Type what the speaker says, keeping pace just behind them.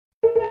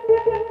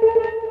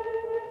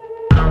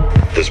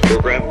This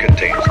program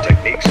contains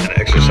techniques and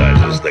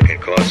exercises that can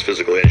cause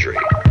physical injury.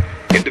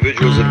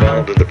 Individuals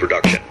involved in the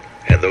production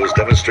and those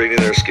demonstrating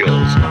their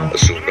skills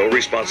assume no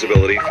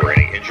responsibility for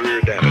any injury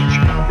or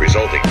damage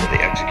resulting from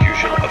the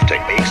execution of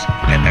techniques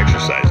and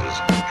exercises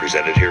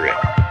presented herein.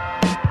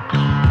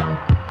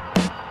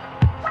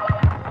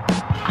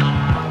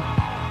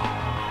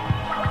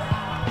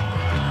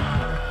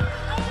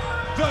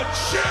 The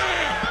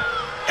champ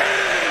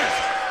is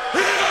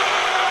here!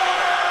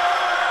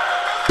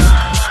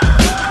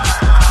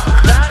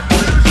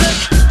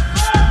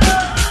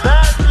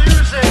 That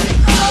music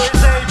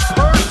is a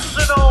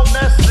personal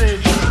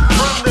message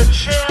from the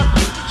champ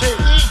to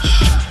each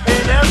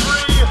and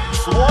every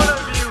one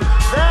of you.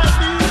 That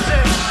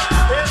music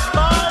is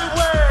my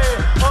way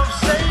of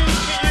saying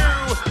to you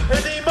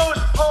in the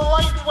most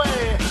polite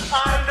way I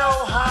know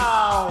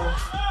how.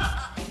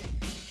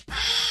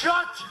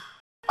 Shut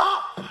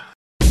up!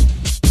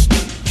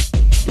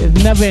 There's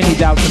never any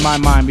doubts in my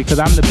mind because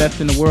I'm the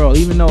best in the world.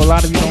 Even though a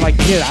lot of you don't like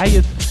to hear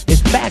it,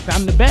 it's fact.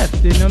 I'm the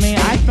best. You know what I mean?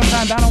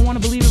 Sometimes I don't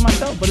want to believe it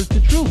myself, but it's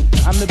the truth.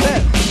 I'm the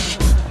best.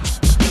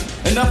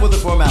 Enough with the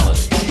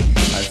formalities.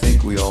 I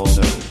think we all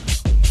know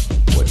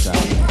what's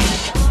happening.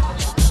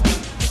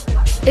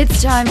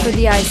 It's time for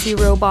the IC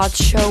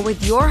Robots show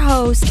with your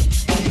host,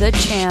 the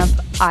champ,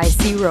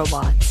 IC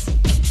Robots.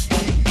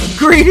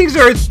 Greetings,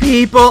 Earth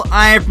people.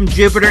 I am from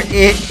Jupiter.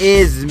 It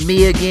is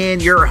me again,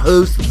 your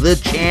host, the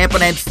champ,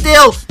 and I'm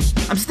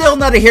still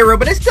not a hero,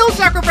 but I still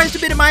sacrificed a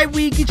bit of my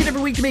week each and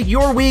every week to make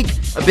your week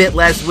a bit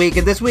less weak.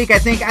 And this week, I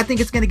think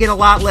it's going to get a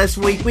lot less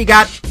weak. We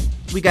got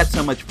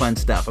so much fun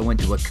stuff. I went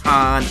to a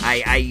con.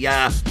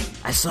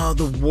 I saw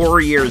the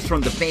Warriors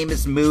from the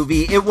famous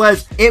movie. It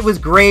was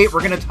great.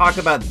 We're gonna talk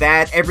about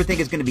that. Everything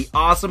is gonna be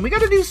awesome. We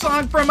got a new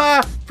song from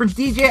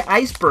DJ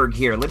Iceberg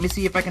here. Let me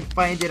see if I can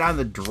find it on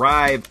the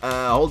drive.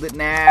 Hold it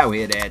now.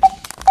 Hit it.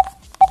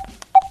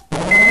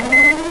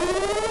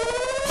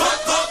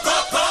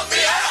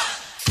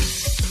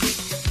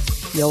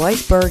 Yo,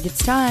 Iceberg, it's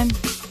time.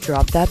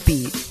 Drop that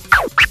beat.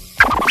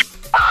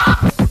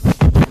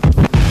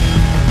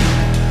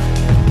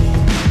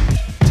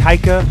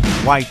 Taika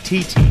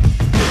Waititi.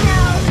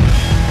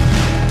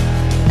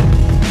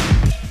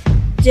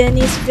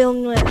 Denis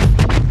Villeneuve.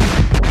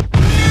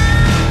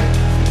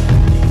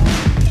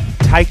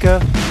 Taika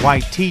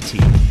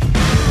Waititi.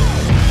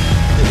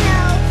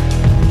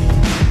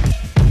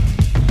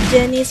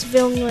 Denis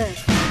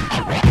Villeneuve.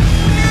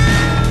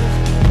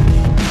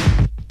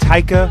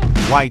 Taika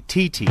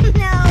Waititi.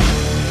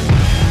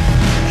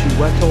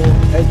 Chiwetel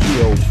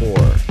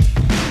Ejiofor.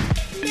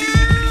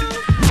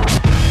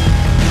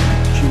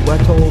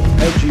 Chiwetel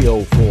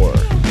Ejiofor.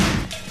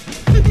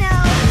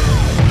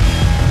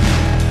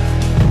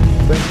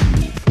 Thank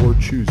you for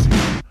choosing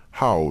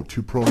how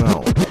to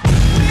pronounce.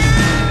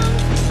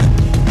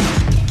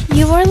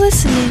 You are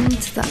listening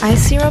to the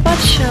IC Robot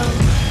Show.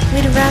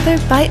 We'd rather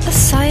bite a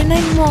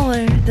cyanide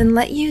molar than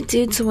let you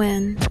dudes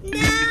win.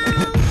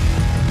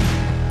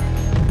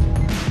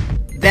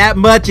 That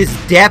much is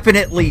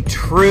definitely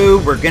true.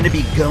 We're going to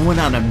be going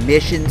on a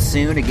mission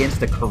soon against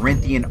the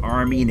Corinthian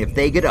army, and if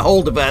they get a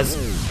hold of us,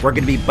 we're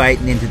going to be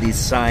biting into these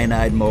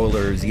cyanide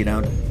molars. You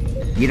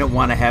don't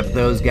want to have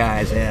those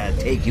guys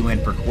take you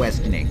in for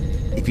questioning,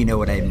 if you know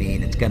what I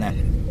mean. It's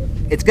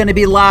gonna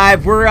be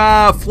live.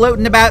 We're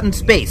floating about in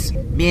space.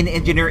 Me and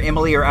Engineer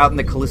Emily are out in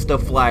the Callisto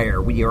Flyer.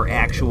 We are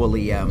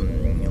actually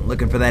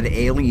looking for that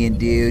alien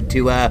dude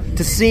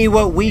to see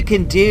what we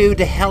can do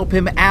to help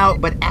him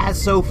out. But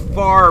as so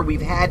far,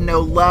 we've had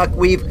no luck.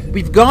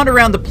 We've gone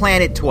around the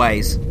planet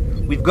twice.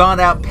 We've gone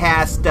out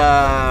past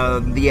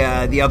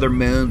the other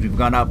moons. We've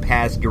gone out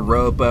past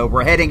Europa.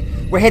 We're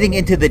heading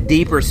into the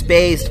deeper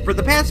space. For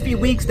the past few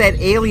weeks, that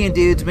alien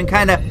dude's been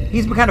kind of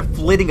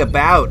flitting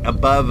about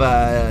above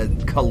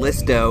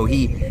Callisto.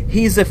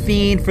 He's a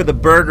fiend for the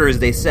burgers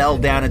they sell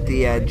down at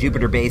the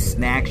Jupiter-based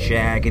snack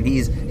shack, and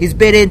he's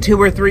been in 2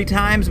 or 3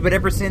 times. But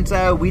ever since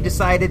we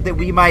decided that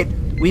we might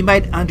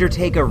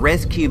undertake a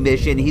rescue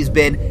mission, he's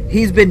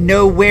been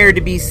nowhere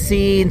to be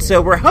seen. So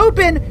we're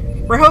hoping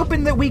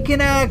that we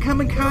can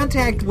come in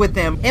contact with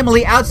them.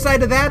 Emily,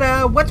 outside of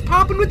that, what's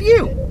popping with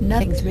you?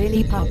 Nothing's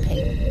really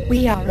popping.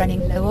 We are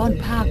running low on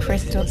power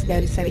crystals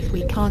though, so if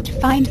we can't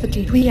find the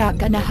dude, we are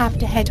gonna have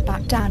to head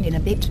back down in a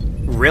bit.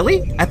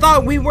 Really? I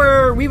thought we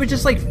were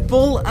just like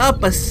full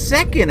up a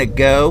second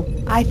ago.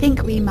 I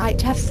think we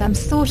might have some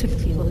sort of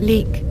fuel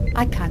leak.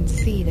 I can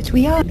see that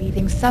we are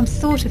leaving some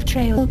sort of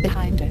trail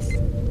behind us.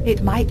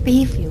 It might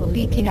be fuel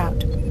leaking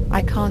out.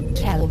 I can't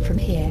tell from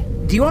here.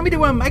 Do you want me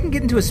to, I can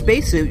get into a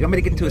spacesuit. You want me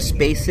to get into a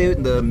spacesuit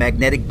and the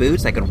magnetic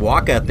boots? I can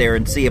walk out there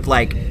and see if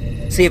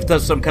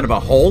there's some kind of a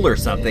hole or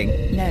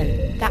something.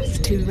 No, that's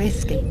too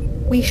risky.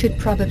 We should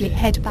probably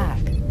head back.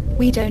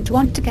 We don't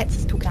want to get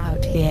stuck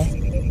out here.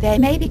 There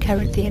may be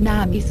Corinthian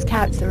army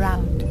scouts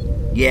around.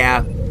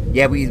 Yeah,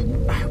 we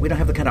don't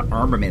have the kind of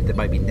armament that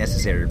might be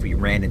necessary if we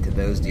ran into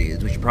those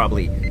dudes. We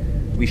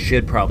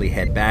should probably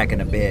head back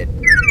in a bit.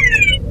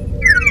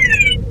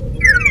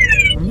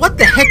 What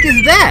the heck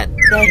is that?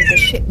 There is a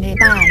ship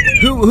nearby.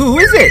 Who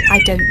is it? I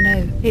don't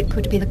know. It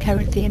could be the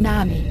Corinthian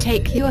army.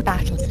 Take your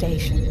battle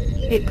station.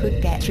 It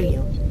could get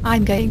real.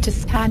 I'm going to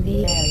scan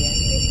the area.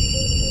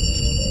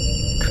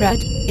 Crud,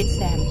 it's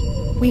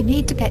them. We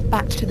need to get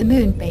back to the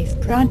moon base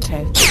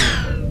pronto.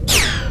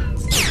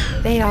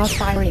 They are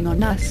firing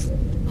on us.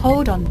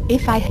 Hold on,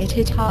 if I hit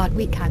it hard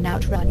we can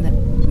outrun them.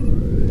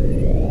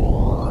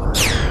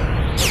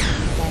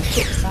 Their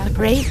ships are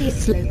crazy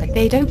slow, but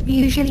they don't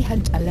usually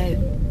hunt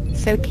alone.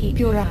 So keep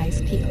your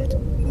eyes peeled.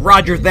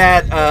 Roger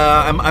that.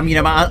 I'm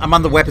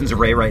on the weapons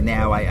array right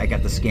now. I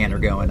got the scanner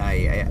going.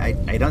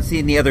 I don't see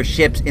any other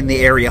ships in the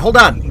area. Hold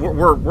on.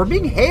 We're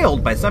being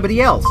hailed by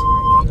somebody else.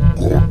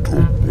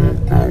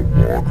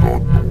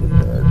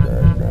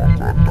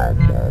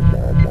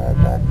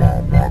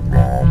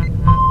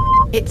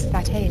 It's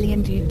that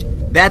alien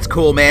dude. That's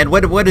cool, man.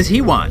 What does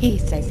he want? He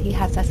says he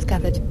has us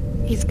covered.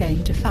 He's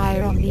going to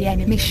fire on the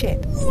enemy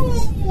ship.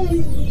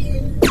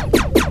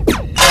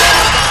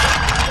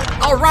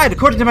 All right,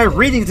 according to my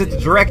readings, it's a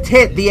direct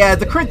hit.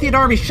 The Corinthian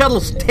army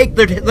shuttles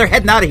they're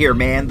heading out of here,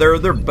 man.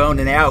 They're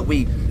boning out.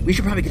 We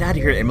should probably get out of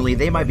here, Emily.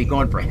 They might be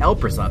going for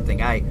help or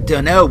something. I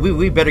don't know.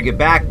 We better get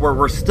back.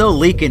 We're still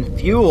leaking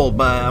fuel,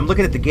 but I'm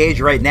looking at the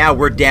gauge right now.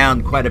 We're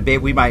down quite a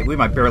bit. We might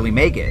barely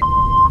make it.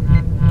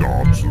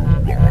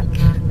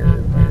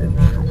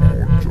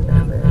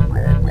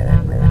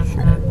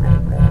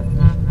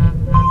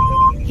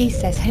 He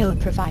says he'll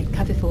provide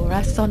cover for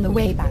us on the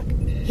way back.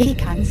 He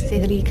can see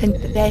the leak and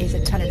that there is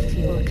a ton of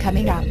fuel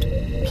coming out.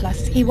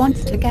 Plus, he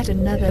wants to get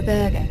another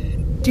burger.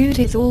 Dude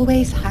is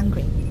always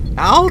hungry.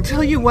 I'll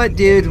tell you what,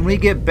 dude, when we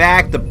get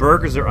back, the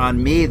burgers are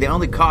on me. They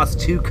only cost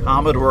 $2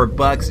 Commodore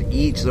bucks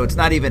each, so it's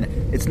not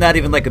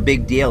even like a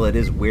big deal. It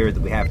is weird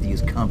that we have to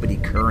use company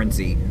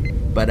currency.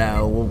 But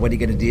what are you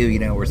gonna do? You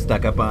know, we're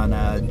stuck up on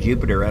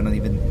Jupiter. I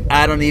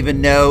don't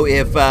even know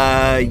if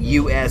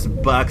U.S.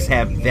 bucks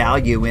have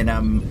value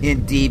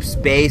in deep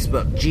space.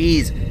 But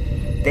geez,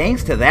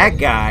 thanks to that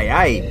guy,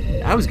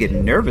 I was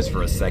getting nervous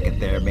for a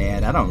second there,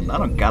 man. I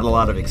don't got a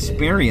lot of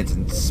experience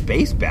in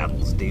space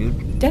battles,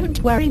 dude.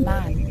 Don't worry,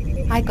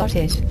 man. I got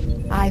it.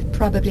 I've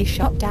probably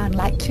shot down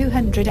like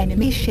 200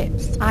 enemy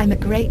ships. I'm a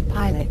great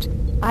pilot.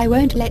 I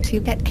won't let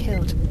you get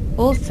killed.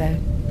 Also,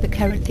 the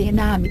Corinthian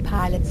army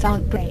pilots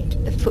aren't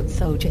great. The foot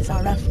soldiers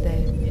are rough,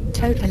 though.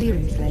 Totally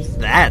ruthless.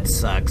 That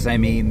sucks. I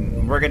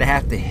mean, we're gonna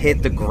have to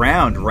hit the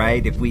ground,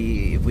 right? If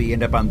we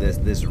end up on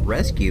this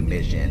rescue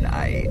mission.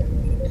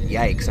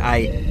 Yikes.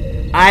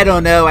 I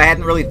don't know. I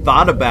hadn't really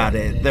thought about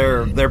it.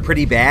 They're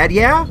pretty bad,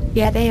 yeah?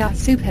 Yeah, they are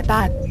super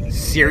bad.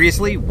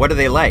 Seriously? What are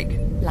they like?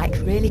 Like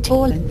really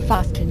tall and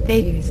fast, and they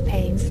use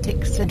pain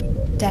sticks and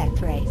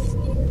death rays.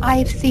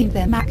 I've seen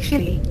them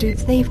actually,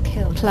 dudes they've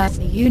killed, plus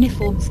the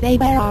uniforms they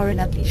wear are an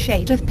ugly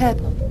shade of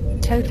purple.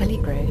 Totally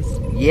gross.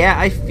 Yeah,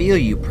 I feel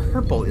you.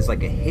 Purple is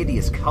like a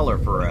hideous color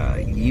for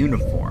a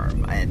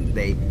uniform, and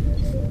they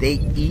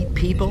eat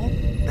people?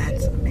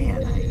 That's,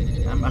 man,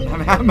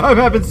 I'm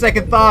having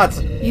second thoughts.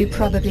 You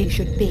probably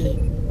should be.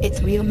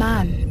 It's real,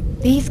 man.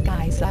 These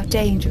guys are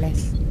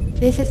dangerous.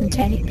 This isn't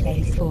any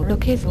place for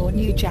rookies or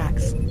new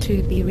jacks.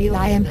 To be real,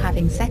 I am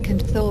having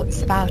second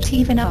thoughts about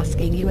even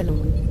asking you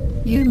alone.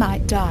 You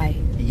might die.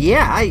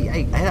 Yeah,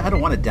 I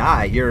don't want to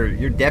die.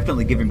 You're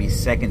definitely giving me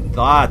second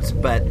thoughts,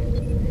 but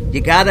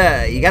you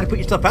gotta put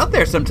yourself out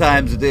there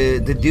sometimes to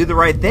do the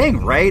right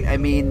thing, right? I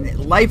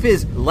mean, life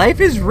is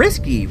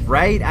risky,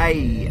 right?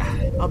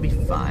 I'll be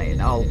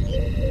fine.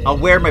 I'll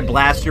wear my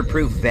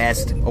blaster-proof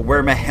vest. I'll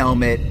wear my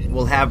helmet.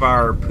 We'll have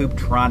our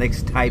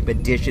Pooptronics type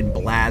edition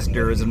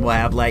blasters, and we'll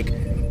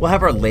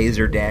have our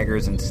laser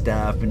daggers and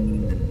stuff.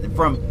 And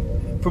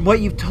from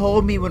what you've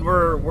told me when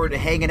we're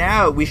hanging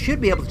out, we should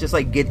be able to just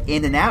like get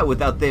in and out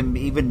without them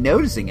even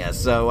noticing us.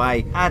 So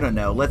I don't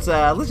know. Let's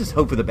just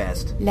hope for the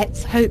best.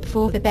 Let's hope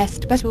for the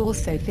best, but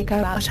also figure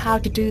out how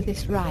to do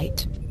this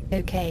right.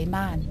 Okay,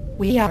 man.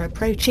 We are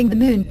approaching the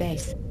moon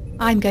base.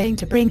 I'm going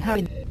to bring her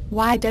in.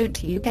 Why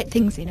don't you get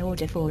things in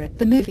order for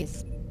the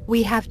movies?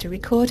 We have to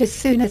record as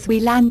soon as we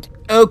land.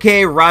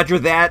 Okay, roger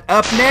that.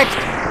 Up next,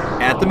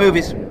 at the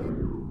movies.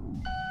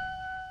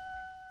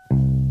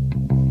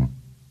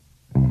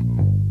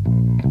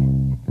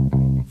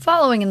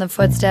 Following in the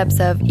footsteps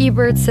of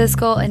Ebert,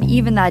 Siskel, and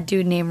even that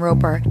dude named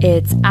Roper,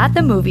 it's At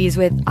the Movies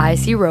with I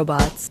See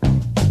Robots.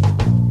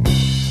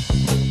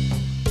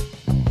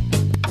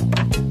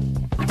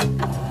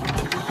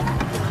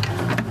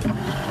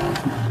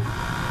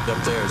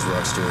 Up there's where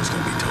our story's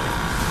gonna be told.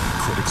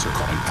 Critics are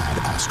calling Ad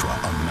Astra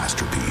a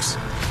masterpiece.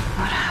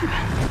 What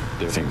happened?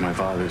 They think my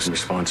father's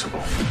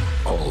responsible.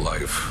 All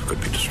life could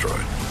be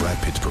destroyed. Brad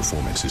Pitt's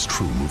performance is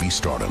true movie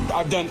stardom.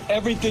 I've done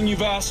everything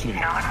you've asked me.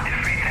 Not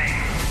everything.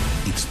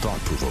 It's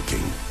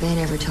thought-provoking. They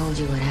never told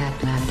you what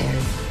happened out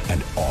there.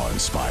 And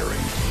awe-inspiring.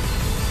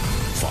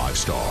 5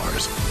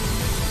 stars.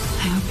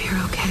 I hope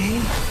you're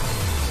okay.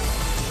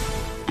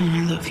 And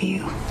I love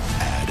you.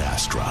 Ad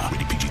Astra.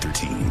 Rated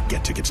PG-13.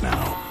 Get tickets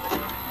now.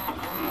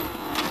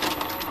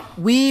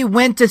 We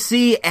went to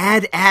see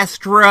Ad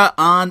Astra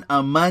on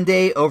a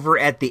Monday over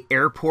at the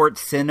Airport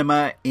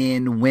Cinema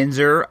in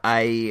Windsor.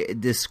 I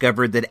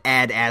discovered that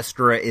Ad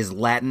Astra is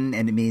Latin,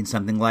 and it means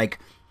something like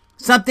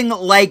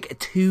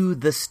to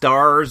the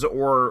stars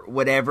or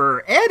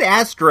whatever. Ad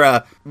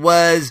Astra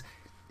was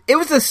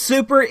a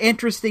super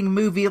interesting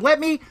movie.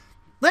 Let me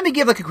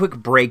give like a quick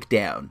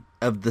breakdown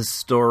of the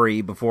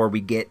story before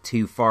we get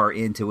too far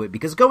into it,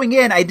 because going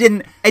in, I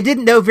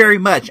didn't know very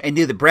much. I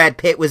knew that Brad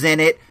Pitt was in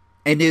it.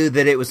 I knew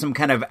that it was some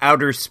kind of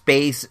outer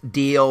space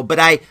deal, but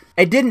I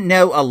didn't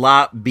know a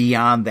lot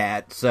beyond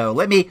that. So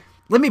let me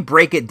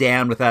break it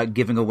down without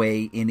giving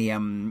away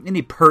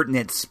any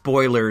pertinent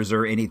spoilers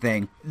or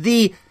anything.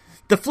 The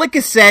flick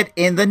is set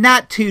in the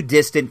not too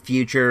distant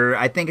future.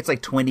 I think it's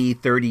like 20,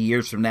 30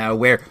 years from now,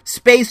 where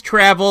space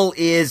travel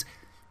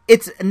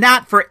it's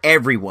not for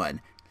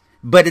everyone,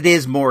 but it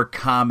is more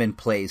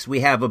commonplace. We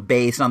have a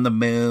base on the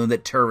moon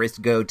that tourists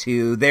go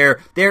to. There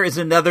is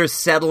another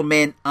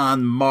settlement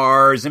on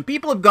Mars, and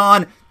people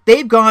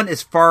they've gone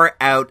as far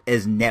out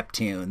as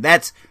Neptune.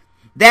 That's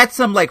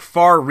some like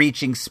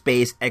far-reaching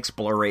space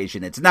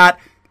exploration. It's not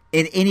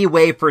in any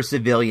way for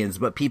civilians,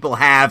 but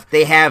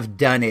they have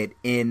done it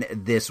in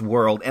this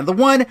world. And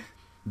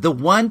the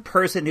one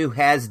person who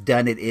has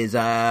done it is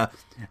a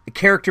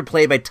character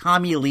played by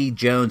Tommy Lee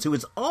Jones, who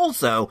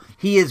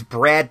he is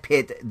Brad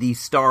Pitt, the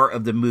star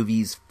of the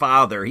movie's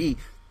father. He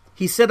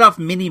set off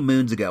many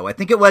moons ago. I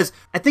think it was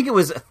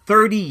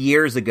 30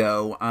 years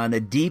ago on a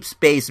deep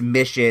space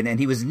mission, and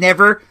he was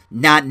never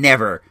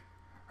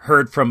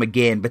heard from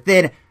again. But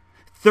then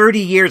 30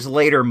 years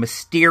later,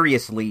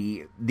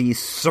 mysteriously, these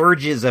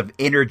surges of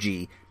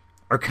energy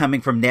are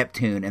coming from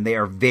Neptune, and they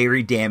are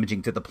very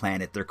damaging to the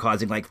planet. They're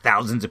causing like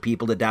thousands of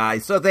people to die.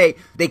 So they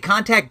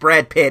contact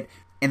Brad Pitt,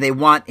 and they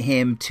want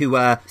him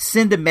to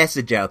send a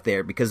message out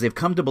there because they've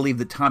come to believe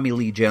that Tommy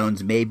Lee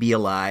Jones may be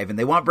alive, and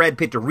they want Brad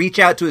Pitt to reach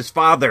out to his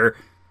father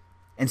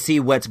and see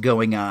what's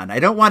going on. I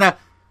don't want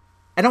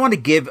to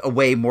give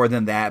away more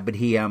than that, but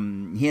he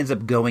ends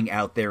up going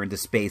out there into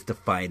space to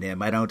find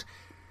him. I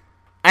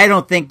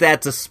don't think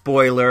that's a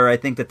spoiler. I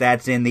think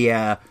that's in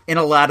a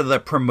lot of the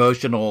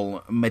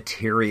promotional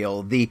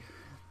material. The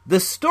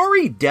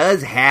story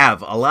does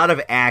have a lot of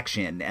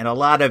action and a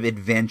lot of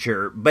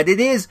adventure, but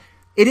it is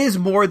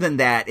more than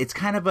that. It's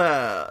kind of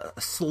a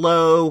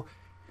slow,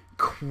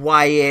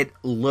 quiet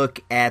look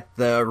at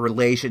the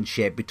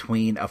relationship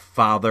between a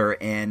father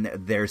and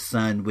their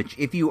son, which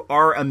if you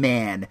are a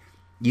man,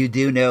 you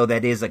do know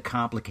that is a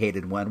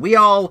complicated one. We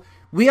all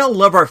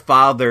love our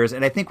fathers,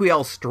 and I think we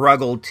all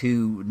struggle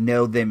to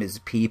know them as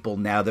people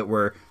now that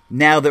we're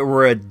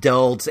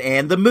adults.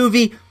 And the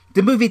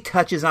movie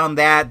touches on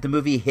that. The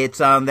movie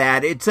hits on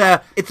that. It's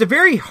a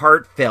very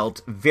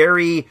heartfelt,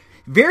 very,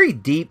 very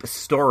deep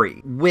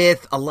story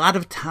with a lot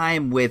of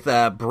time with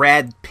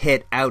Brad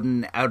Pitt out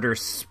in outer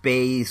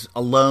space,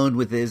 alone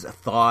with his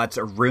thoughts,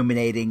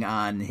 ruminating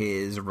on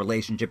his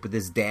relationship with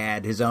his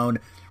dad, his own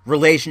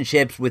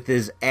relationships with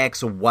his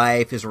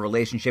ex-wife, his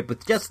relationship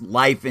with just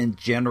life in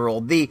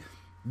general. The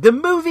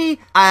movie,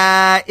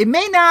 it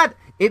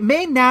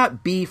may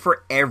not be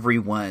for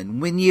everyone.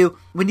 When you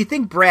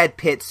think Brad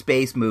Pitt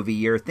space movie,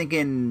 you're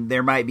thinking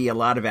there might be a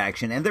lot of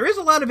action, and there is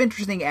a lot of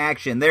interesting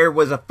action. There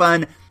was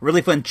a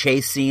really fun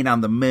chase scene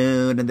on the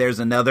moon, and there's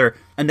another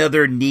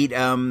neat,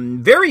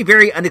 very,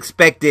 very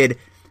unexpected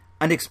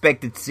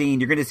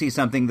scene. You're going to see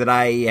something that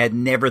I had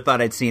never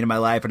thought I'd seen in my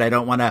life, and I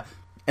don't want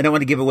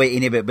to give away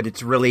any of it, but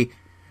it's really,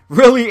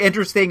 really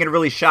interesting and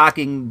really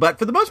shocking. But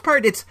for the most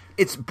part, it's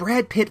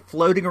Brad Pitt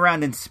floating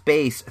around in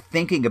space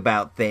thinking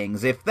about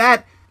things. If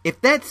that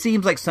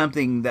seems like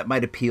something that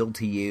might appeal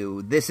to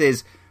you, this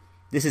is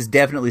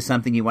definitely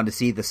something you want to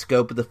see. The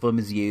scope of the film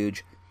is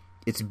huge.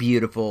 It's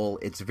beautiful.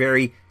 It's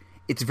very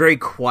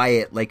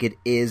quiet, like it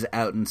is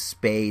out in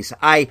space.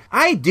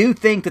 I do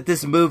think that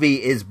this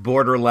movie is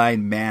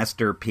borderline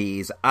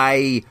masterpiece.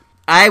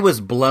 I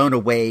was blown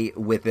away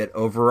with it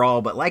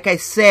overall, but like I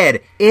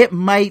said, it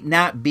might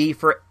not be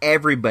for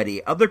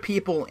everybody. Other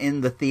people in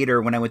the theater,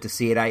 when I went to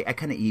see it, I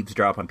kind of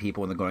eavesdrop on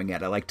people when they're going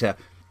at it. I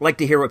like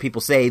to hear what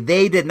people say.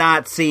 They did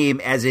not seem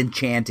as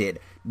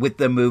enchanted with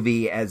the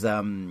movie as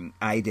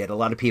I did. A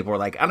lot of people were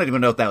like, I don't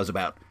even know what that was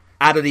about.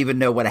 I don't even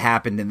know what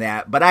happened in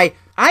that. But I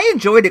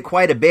enjoyed it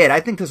quite a bit.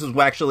 I think this was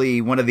actually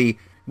one of the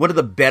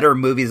better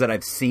movies that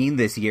I've seen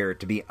this year,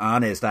 to be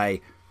honest.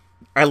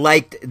 I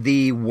liked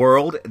the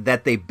world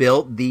that they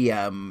built. The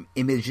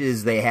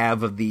images they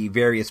have of the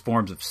various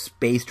forms of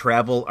space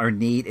travel are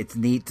neat. It's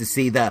neat to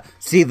see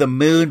the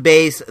moon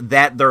base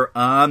that they're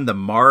on. The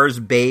Mars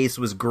base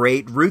was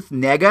great. Ruth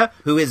Negga,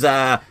 who is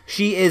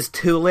she is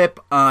Tulip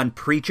on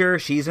Preacher.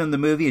 She's in the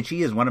movie, and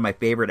she is one of my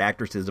favorite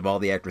actresses of all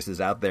the actresses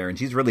out there, and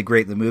she's really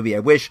great in the movie. I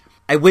wish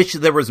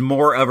there was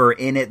more of her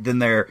in it than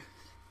there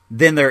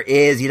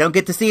is. You don't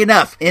get to see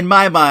enough. In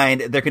my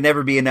mind, there can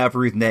never be enough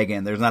Ruth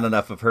Negga. There's not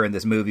enough of her in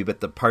this movie, but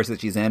the parts that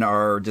she's in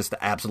are just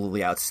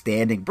absolutely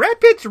outstanding. Brad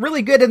Pitt's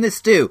really good in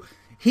this too.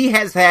 He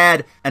has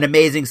had an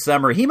amazing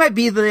summer. He might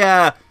be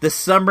the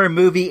summer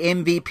movie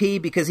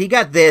MVP because he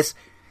got this,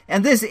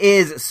 And this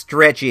is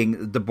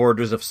stretching the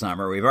borders of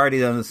summer. We've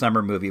already done the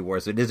summer movie war,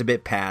 so it is a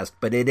bit past,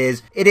 but it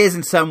is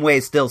in some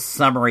ways still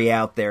summery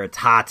out there. It's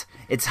hot.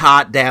 It's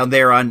hot down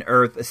there on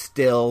Earth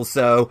still.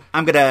 So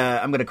I'm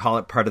gonna call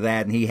it part of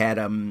that. And he had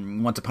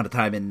Once Upon a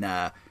Time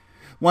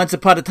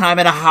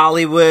in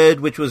Hollywood,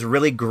 which was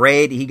really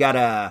great. He got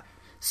a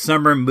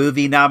summer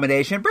movie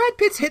nomination. Brad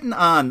Pitt's hitting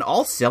on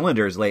all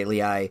cylinders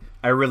lately. I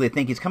really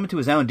think he's coming to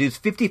his own. Dude's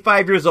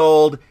 55 years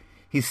old.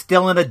 He's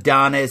still an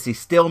Adonis. He's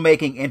still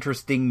making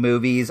interesting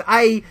movies.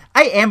 I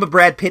am a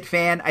Brad Pitt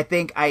fan. I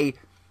think I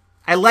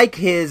like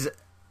his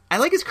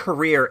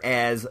career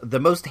as the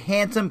most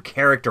handsome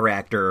character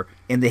actor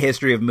in the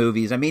history of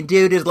movies. I mean,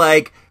 dude is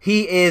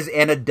he is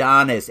an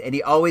Adonis, and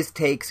he always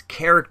takes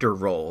character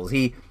roles.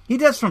 He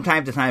does from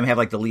time to time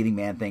have the leading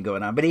man thing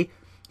going on, but he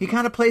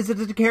kind of plays it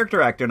as a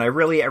character actor, and I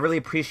really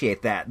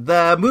appreciate that.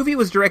 The movie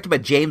was directed by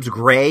James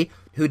Gray,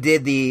 who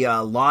did the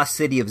Lost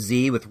City of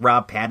Z with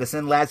Rob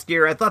Pattinson last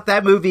year. I thought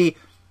that movie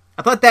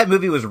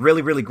was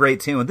really, really great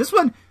too. And this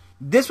one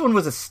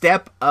was a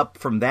step up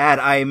from that.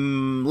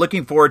 I'm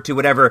looking forward to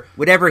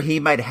whatever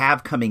he might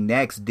have coming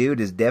next. Dude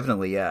is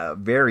definitely a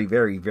very,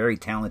 very, very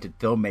talented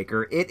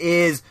filmmaker. It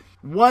is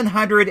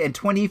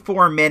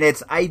 124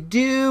 minutes. I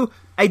do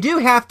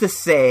have to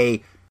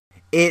say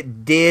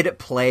it did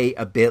play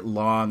a bit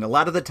long. A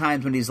lot of the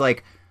times when he's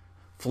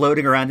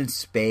floating around in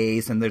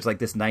space and there's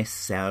this nice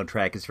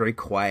soundtrack, it's very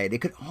quiet, it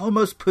could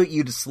almost put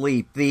you to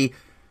sleep.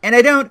 And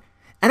I don't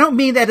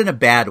mean that in a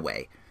bad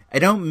way. I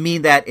don't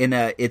mean that in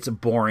it's a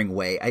boring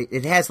way.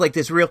 It has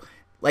this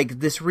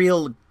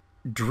real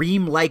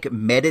dream-like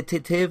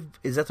meditative,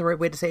 is that the right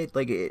way to say it?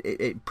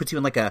 It puts you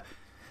in a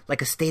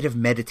state of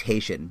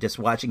meditation, just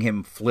watching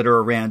him flitter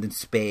around in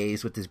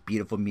space with this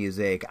beautiful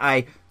music.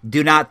 I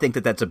do not think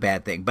that that's a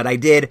bad thing, but I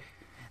did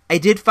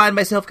find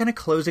myself kind of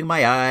closing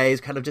my eyes,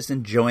 kind of just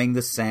enjoying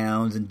the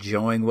sounds,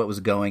 enjoying what was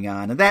going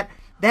on. And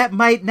that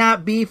might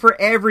not be for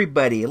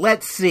everybody.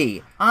 Let's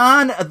see.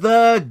 On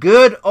the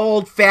good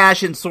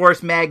old-fashioned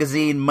Source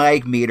Magazine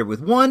mic meter,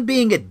 with 1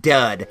 being a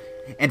dud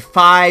and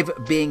 5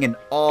 being an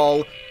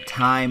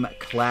all-time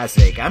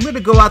classic, I'm going to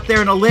go out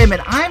there on a limb,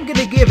 and I'm going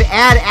to give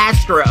Ad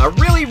Astra a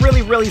really,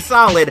 really, really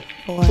solid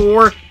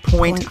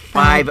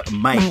 4.5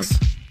 mics.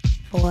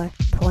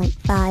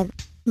 4.5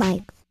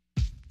 mics.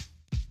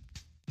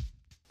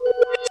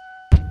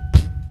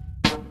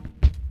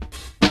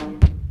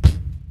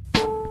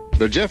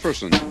 The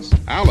Jeffersons,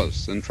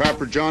 Alice, and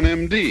Trapper John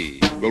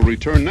M.D. will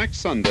return next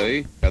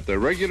Sunday at their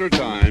regular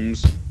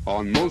times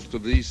on most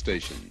of these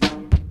stations.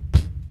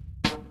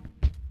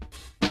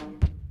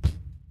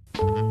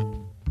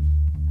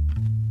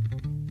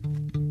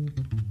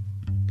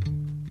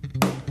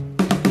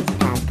 This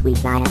past week,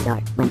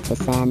 Iadart went to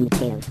San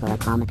Mateo for a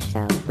comic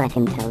show. Let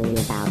him tell you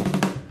about it.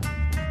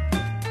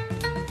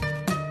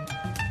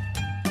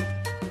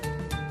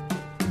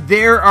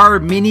 There are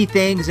many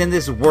things in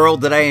this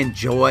world that I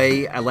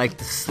enjoy. I like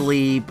to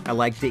sleep. I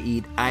like to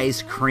eat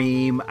ice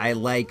cream. I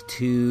like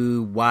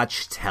to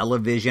watch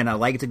television. I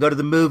like to go to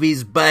the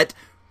movies. But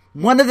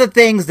one of the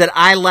things that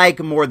I like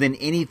more than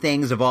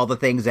anything of all the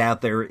things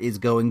out there is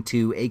going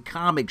to a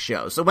comic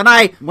show. So when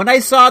I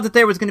saw that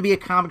there was going to be a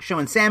comic show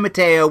in San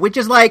Mateo, which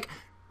is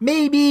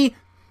maybe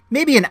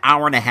an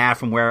hour and a half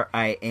from where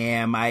I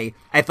am, I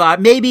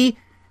thought maybe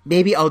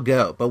I'll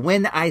go. But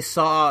when I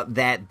saw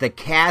that the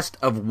cast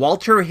of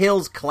Walter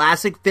Hill's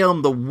classic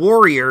film, The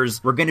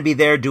Warriors, were going to be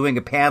there doing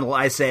a panel,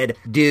 I said,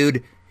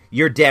 dude,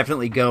 you're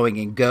definitely going,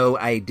 and go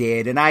I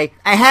did. And I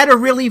had a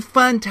really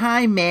fun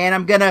time, man.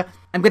 I'm gonna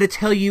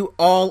tell you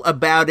all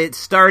about it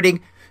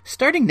starting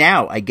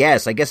now, I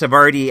guess. I've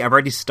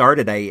already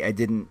started. I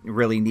didn't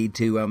really need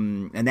to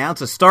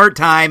announce a start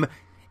time.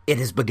 It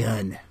has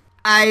begun.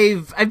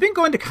 I've been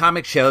going to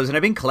comic shows, and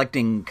I've been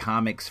collecting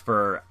comics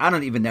for I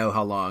don't even know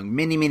how long,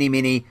 many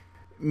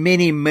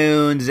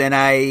moons, and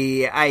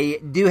I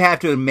do have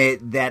to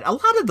admit that a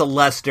lot of the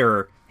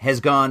luster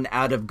has gone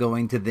out of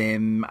going to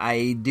them.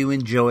 I do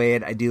enjoy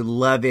it, I do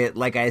love it,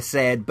 like I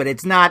said, but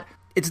it's not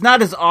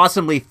as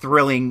awesomely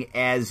thrilling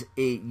as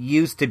it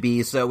used to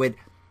be, so it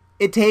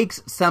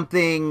takes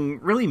something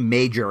really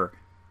major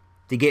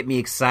to get me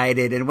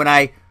excited. And when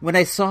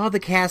I saw the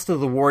cast of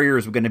The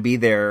Warriors were going to be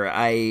there,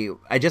 I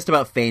just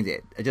about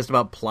fainted. I just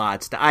about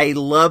plotzed. I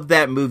love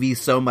that movie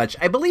so much.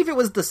 I believe it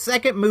was the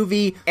second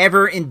movie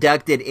ever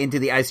inducted into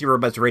the IC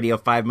Robots Radio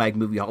 5 Mic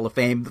Movie Hall of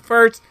Fame. The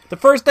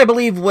first I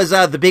believe was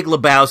The Big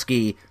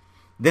Lebowski.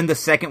 Then the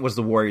second was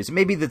The Warriors.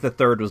 Maybe the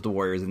third was The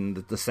Warriors, and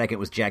the second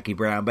was Jackie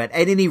Brown. But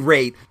at any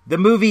rate, the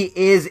movie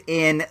is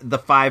in the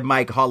 5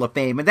 Mic Hall of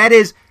Fame, and that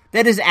is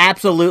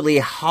absolutely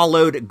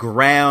hallowed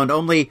ground.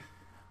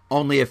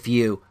 Only a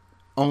few,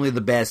 only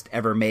the best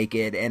ever make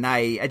it, and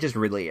I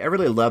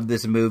really love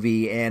this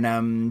movie,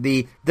 and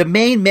the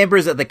main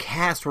members of the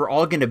cast were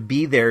all going to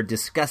be there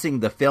discussing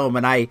the film,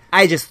 and I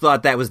just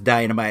thought that was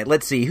dynamite.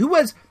 Let's see, who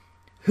was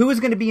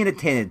going to be in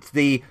attendance?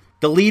 The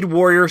lead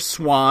warrior,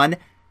 Swan,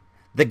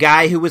 the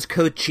guy who was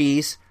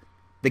Cochise,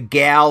 the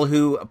gal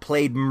who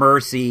played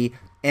Mercy,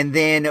 and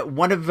then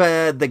one of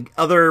the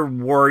other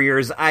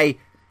warriors.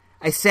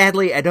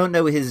 sadly, I don't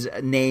know his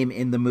name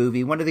in the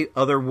movie, one of the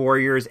other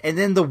warriors, and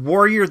then the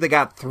warrior that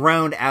got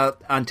thrown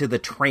out onto the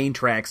train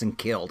tracks and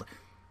killed.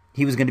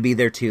 He was going to be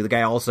there too. The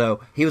guy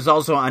he was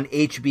also on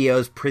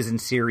HBO's prison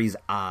series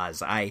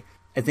Oz. I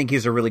think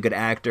he's a really good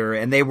actor,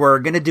 and they were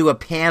going to do a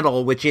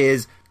panel, which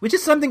is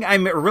something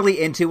I'm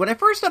really into. When I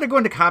first started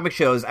going to comic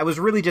shows, I was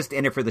really just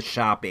in it for the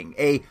shopping.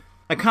 A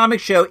comic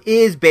show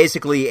is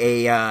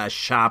basically a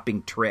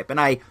shopping trip, and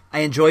I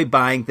enjoy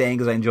buying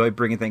things. I enjoy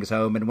bringing things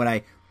home, and when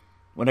I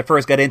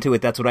first got into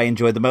it, that's what I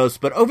enjoyed the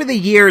most. But over the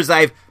years,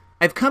 I've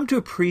come to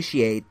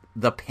appreciate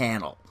the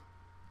panel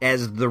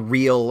as the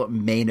real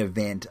main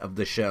event of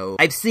the show.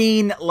 I've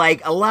seen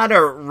like a lot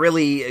of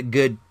really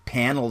good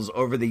panels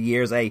over the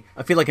years. I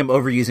feel like I'm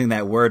overusing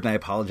that word, and I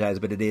apologize,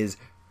 but it is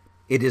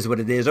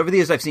what it is. Over the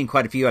years, I've seen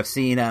quite a few. I've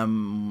seen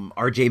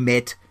R.J.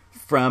 Mitt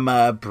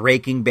from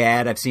Breaking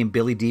Bad. I've seen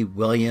Billy D.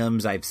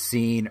 Williams. I've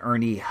seen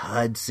Ernie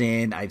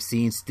Hudson. I've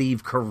seen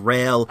Steve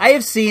Carell. I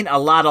have seen a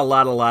lot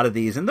of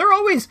these, and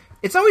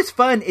it's always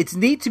fun. It's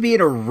neat to be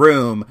in a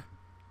room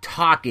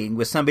talking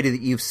with somebody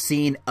that you've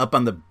seen up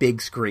on the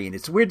big screen.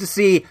 It's weird to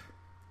see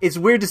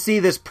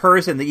this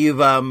person that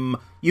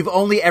you've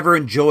only ever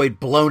enjoyed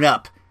blown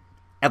up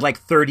at like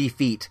 30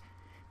 feet,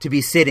 to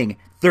be sitting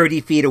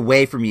 30 feet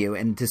away from you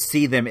and to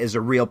see them as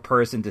a real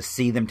person, to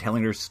see them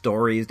telling their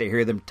stories, to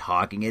hear them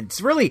talking.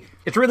 It's really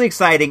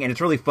exciting, and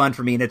it's really fun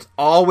for me, and it's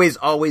always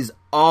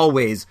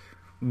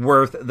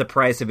worth the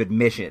price of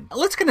admission.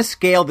 Let's kind of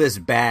scale this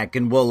back,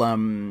 and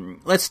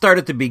let's start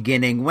at the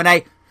beginning. When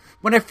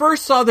I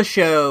first saw the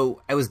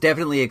show, I was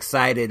definitely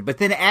excited, but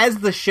then as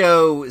the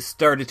show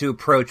started to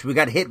approach, we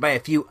got hit by a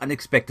few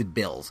unexpected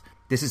bills.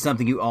 This is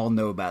something you all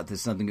know about. This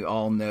is something you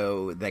all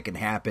know that can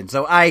happen.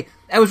 So I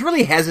was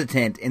really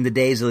hesitant in the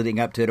days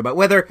leading up to it about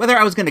whether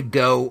I was going to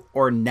go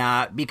or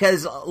not,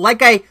 because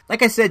like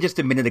I said just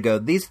a minute ago,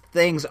 these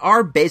things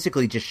are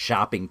basically just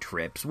shopping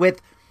trips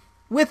with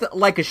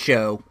like a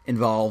show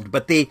involved,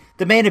 but the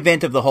main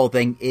event of the whole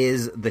thing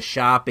is the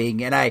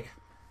shopping, and I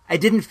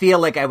didn't feel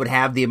like I would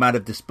have the amount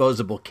of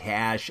disposable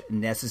cash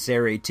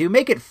necessary to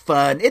make it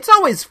fun. It's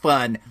always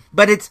fun,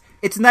 but it's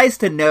nice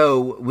to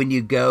know when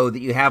you go that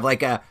you have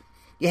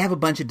a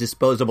bunch of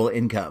disposable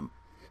income.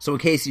 So in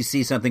case you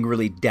see something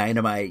really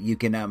dynamite, you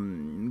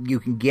can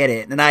get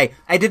it. And I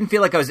didn't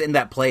feel like I was in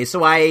that place,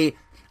 so I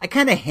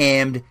kind of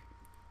hammed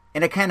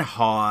and I kind of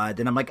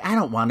hawed, and I'm like, I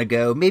don't want to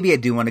go. Maybe I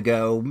do want to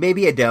go.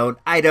 Maybe I don't.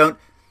 I don't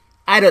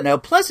know.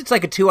 Plus, it's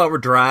like a 2-hour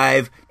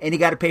drive, and you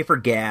got to pay for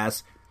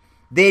gas.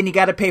 Then you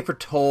got to pay for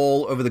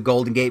toll over the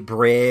Golden Gate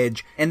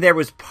Bridge, and there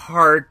was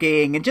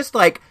parking, and just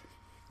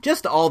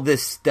all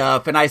this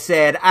stuff. And I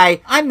said,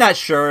 I'm not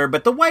sure,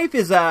 but the wife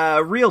is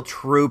a real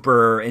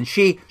trooper, and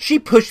she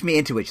pushed me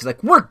into it. She's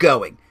like, we're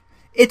going.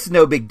 It's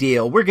no big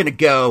deal. We're going to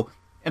go,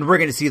 and we're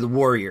going to see the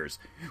Warriors.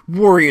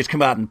 Warriors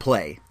come out and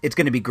play. It's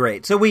going to be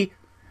great. So we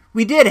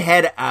did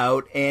head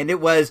out, and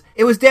it was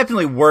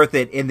definitely worth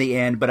it in the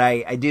end, but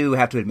I do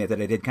have to admit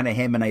that I did kind of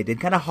hem and I did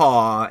kind of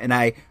haw, and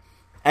I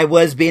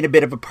was being a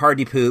bit of a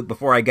party poop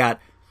before I got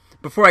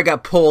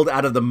pulled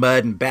out of the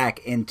mud and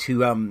back into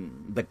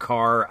the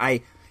car.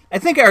 I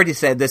think I already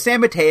said this. San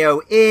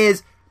Mateo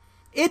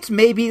it's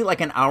maybe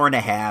like an hour and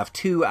a half,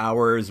 2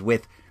 hours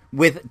with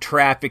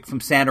traffic from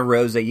Santa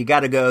Rosa. You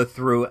got to go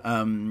through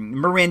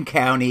Marin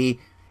County,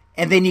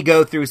 and then you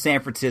go through San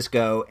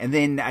Francisco, and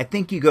then I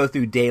think you go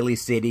through Daly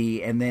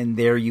City, and then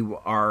there you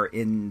are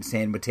in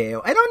San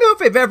Mateo. I don't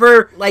know if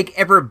I've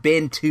ever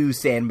been to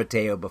San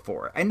Mateo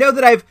before. I know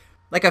that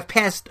I've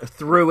passed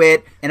through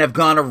it and I've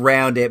gone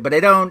around it, but I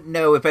don't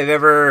know if I've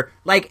ever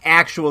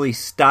actually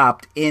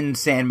stopped in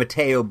San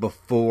Mateo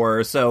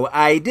before, so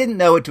I didn't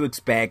know what to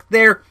expect.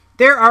 There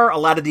are a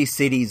lot of these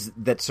cities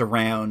that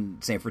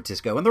surround San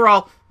Francisco, and they're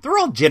all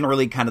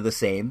generally kind of the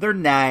same. They're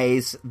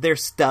nice,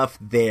 there's stuff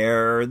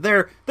there,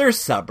 they're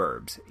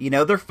suburbs,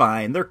 they're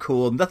fine, they're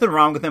cool, nothing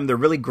wrong with them, they're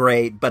really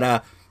great,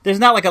 but there's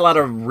not a lot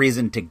of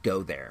reason to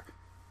go there,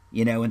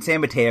 and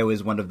San Mateo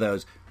is one of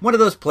those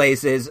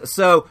places.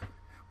 So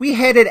we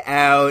headed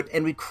out,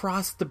 and we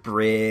crossed the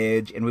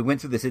bridge, and we went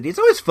through the city. It's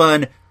always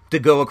fun to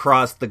go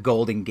across the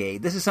Golden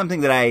Gate. This is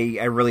something that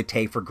I really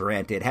take for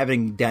granted,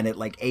 having done it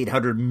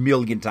 800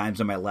 million times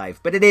in my life.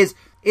 But it is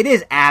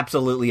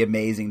absolutely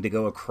amazing to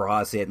go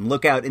across it and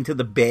look out into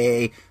the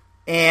bay.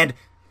 And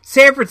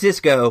San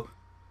Francisco,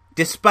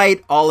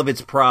 despite all of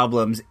its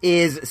problems,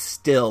 is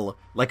still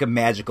like a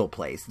magical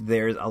place.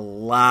 There's a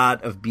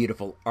lot of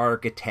beautiful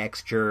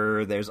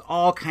architecture. There's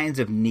all kinds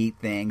of neat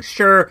things.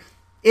 Sure,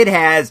 it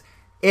has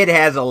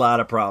a lot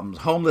of problems.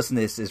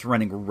 Homelessness is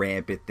running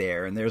rampant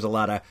there, and there's a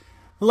lot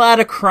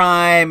of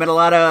crime and a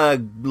lot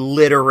of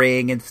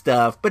littering and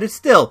stuff. But it's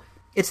still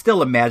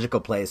a magical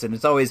place, and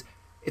it's always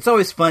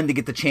fun to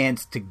get the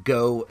chance to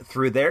go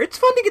through there. It's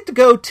fun to get to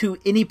go to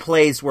any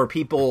place where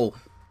people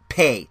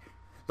pay.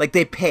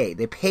 They pay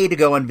to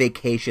go on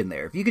vacation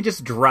there. If you could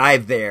just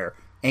drive there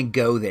and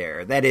go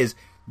there,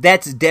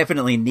 that's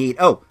definitely neat.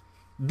 Oh,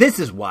 This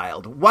is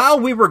wild. While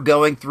we were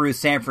going through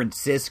San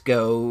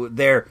Francisco,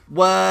 there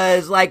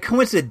was, like,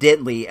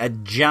 coincidentally, a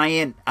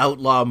giant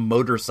outlaw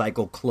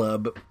motorcycle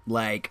club,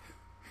 like,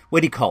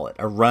 what do you call it?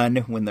 A run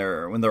when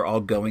they're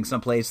all going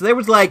someplace. So there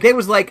was like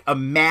a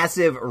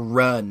massive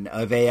run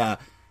of a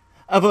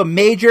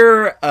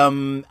major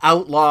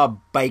outlaw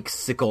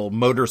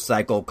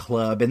motorcycle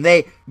club, and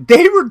they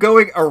were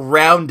going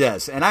around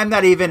us, and I'm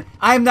not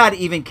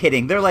even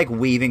kidding. They're like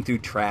weaving through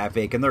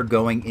traffic, and they're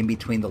going in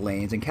between the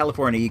lanes. In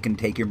California, you can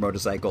take your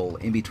motorcycle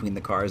in between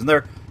the cars, and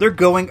they're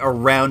going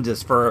around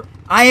us for,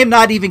 I am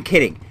not even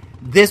kidding.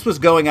 This was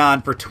going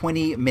on for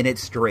 20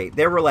 minutes straight.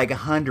 There were like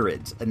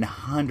hundreds and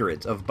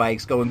hundreds of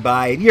bikes going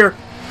by, and you're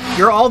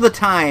all the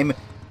time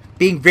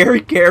being very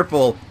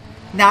careful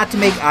not to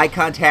make eye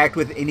contact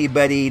with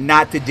anybody,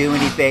 not to do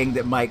anything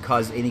that might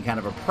cause any kind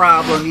of a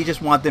problem. You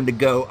just want them to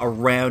go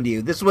around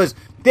you. This was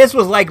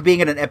like being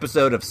in an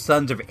episode of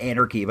Sons of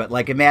Anarchy, but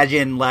like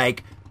imagine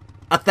like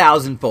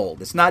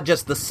 1,000-fold. It's not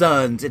just the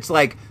Sons, it's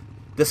like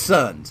the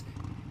Sons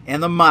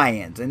and the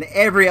Mayans and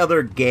every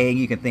other gang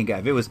you can think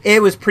of. It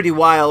was pretty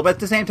wild, but at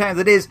the same time,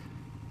 it is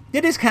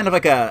kind of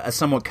like a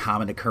somewhat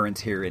common occurrence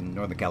here in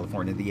Northern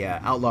California. The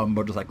outlaw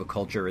motorcycle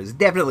culture is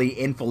definitely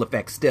in full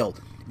effect still.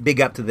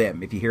 Big up to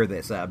them if you hear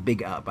this.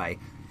 Big up. I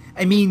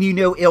mean, you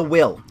know ill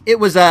will. It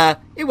was a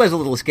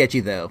little sketchy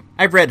though.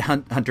 I've read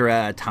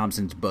Hunter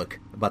Thompson's book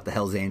about the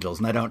Hells Angels,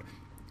 and I don't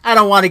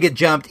want to get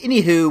jumped.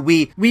 Anywho,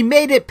 we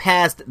made it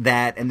past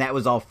that, and that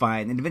was all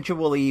fine. And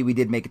eventually, we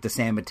did make it to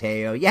San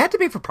Mateo. You had to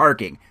pay for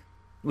parking,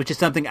 which is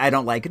something I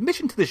don't like.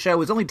 Admission to the show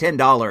was only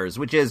 $10,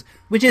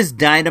 which is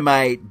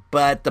dynamite.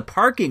 But the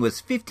parking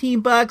was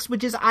 $15,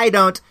 which is I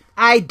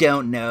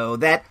don't know.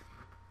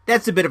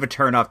 That's a bit of a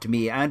turnoff to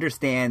me. I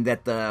understand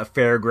that the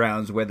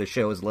fairgrounds where the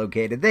show is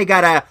located, they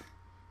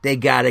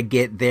gotta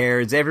get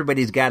theirs.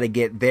 Everybody's gotta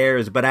get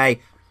theirs. But I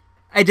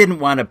didn't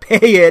want to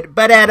pay it.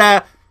 But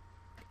at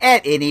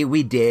any,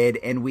 we did,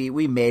 and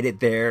we made it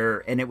there,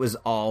 and it was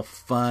all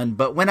fun.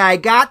 But when I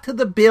got to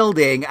the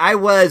building, I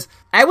was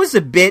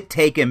a bit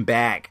taken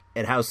back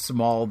at how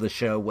small the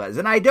show was.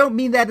 And I don't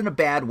mean that in a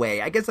bad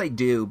way. I guess I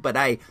do, but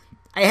I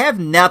have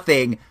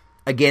nothing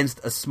against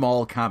a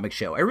small comic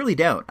show. I really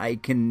don't. I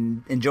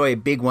can enjoy a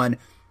big one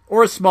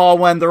or a small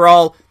one. They're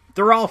all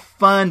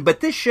fun,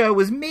 but this show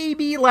was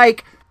maybe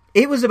like,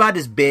 it was about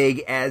as big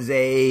as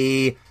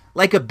a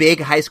big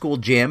high school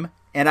gym,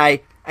 and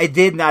I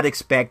did not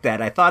expect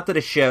that. I thought that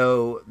a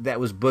show that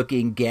was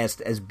booking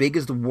guests as big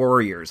as the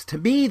Warriors, to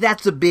me,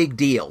 that's a big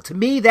deal. To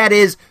me,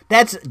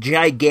 that's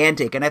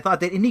gigantic. And I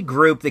thought that any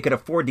group that could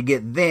afford to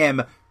get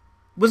them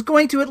was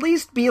going to at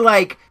least be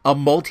like a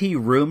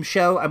multi-room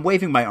show. I'm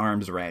waving my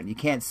arms around. You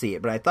can't see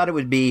it, but I thought it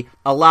would be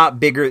a lot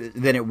bigger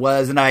than it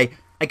was. And I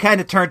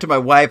kind of turned to my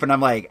wife and I'm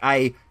like,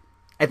 I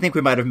think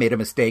we might have made a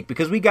mistake,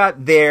 because we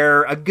got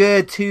there a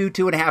good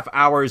 2.5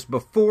 hours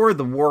before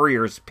the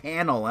Warriors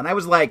panel. And I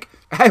was like,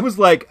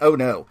 oh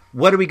no,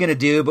 what are we going to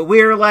do? But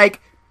we were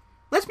like,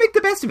 let's make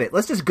the best of it.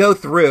 Let's just go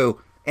through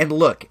and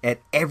look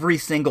at every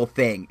single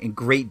thing in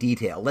great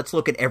detail. Let's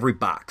look at every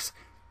box.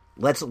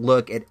 Let's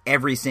look at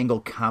every single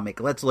comic.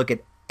 Let's look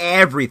at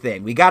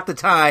everything. We got the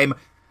time.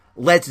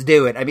 Let's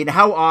do it. I mean,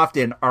 how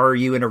often are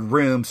you in a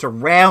room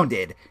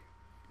surrounded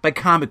by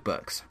comic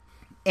books?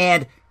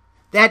 And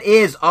that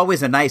is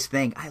always a nice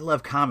thing. I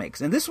love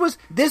comics. And this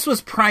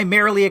was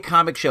primarily a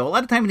comic show. A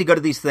lot of time when you go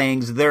to these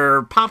things,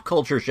 they're pop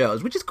culture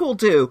shows, which is cool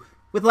too,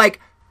 with like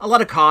a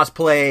lot of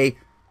cosplay,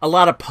 a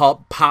lot of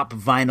pop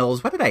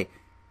vinyls.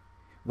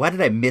 Why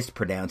did I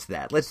mispronounce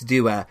that? Let's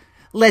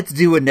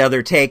do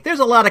another take. There's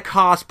a lot of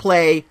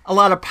cosplay, a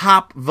lot of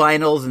pop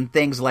vinyls and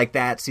things like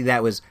that. See,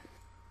 that was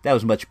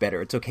much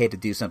better. It's okay to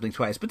do something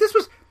twice. But this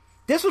was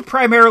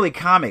primarily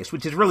comics,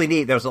 which is really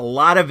neat. There was a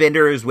lot of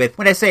vendors with,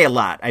 when I say a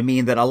lot, I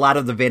mean that a lot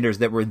of the vendors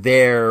that were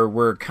there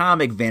were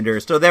comic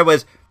vendors. So there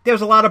was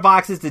a lot of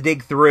boxes to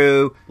dig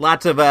through,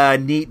 lots of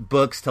neat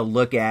books to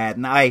look at,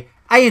 and I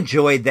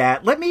enjoyed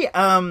that. Let me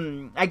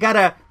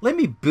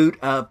boot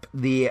up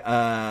the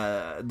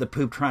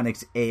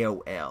Pooptronics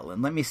AOL,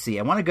 and let me see.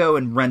 I want to go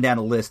and run down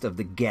a list of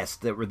the guests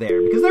that were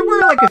there, because there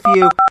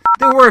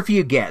were a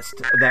few guests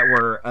that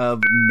were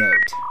of note.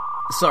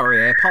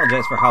 Sorry, I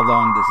apologize for how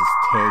long this is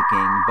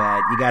taking,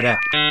 but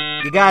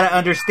you gotta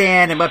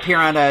understand, I'm up here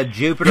on a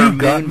Jupiter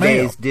moon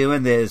base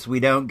doing this.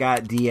 We don't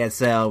got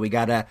DSL. We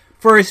gotta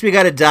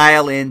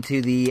dial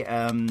into the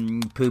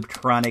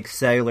Pooptronics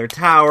cellular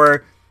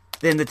tower.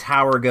 Then the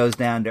tower goes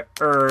down to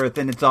Earth,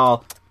 and it's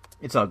all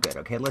good.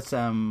 Okay, let's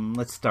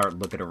start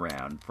looking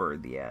around for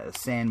the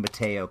San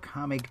Mateo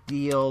comic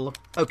deal.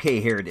 Okay,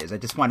 here it is. I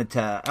wanted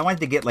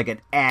to get like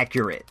an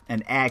accurate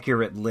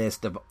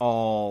list of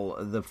all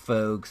the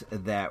folks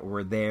that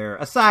were there.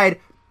 Aside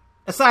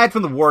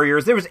from the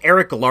Warriors, there was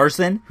Eric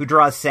Larson, who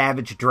draws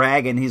Savage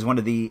Dragon. He's one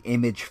of the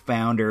Image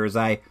founders.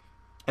 I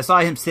saw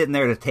him sitting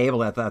there at a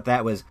table. I thought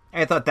that was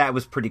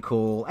pretty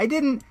cool. I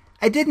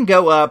didn't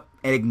go up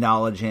and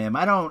acknowledge him.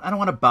 I don't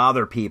want to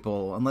bother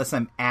people unless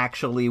I'm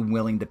actually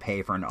willing to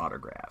pay for an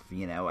autograph.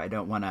 You know, I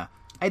don't want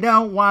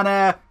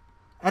to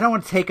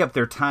want to take up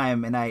their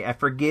time, and I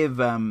forgive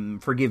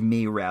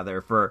me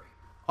rather for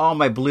all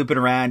my blooping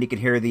around. You can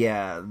hear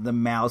the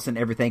mouse and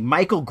everything.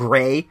 Michael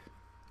Gray,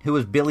 who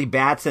was Billy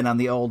Batson on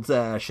the old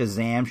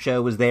Shazam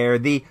show, was there.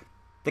 The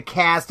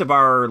cast of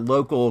our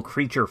local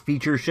creature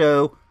feature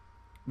show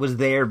was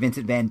there.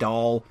 Vincent Van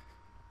Dahl.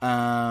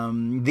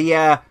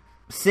 The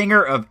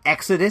singer of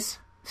Exodus,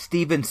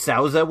 Steven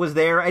Souza, was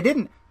there. I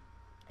didn't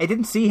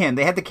see him.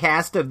 They had the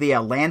cast of the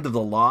Land of the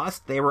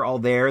Lost. They were all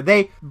there.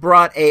 They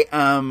brought a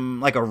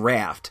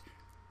raft,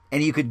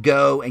 and you could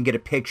go and get a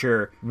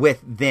picture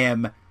with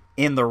them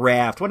in the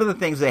raft. One of the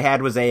things they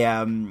had was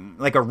a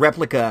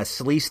replica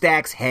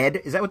Sleestaks head.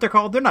 Is that what they're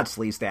called? They're not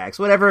Sleestaks.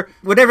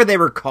 Whatever they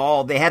were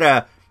called. They had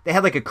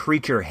like a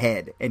creature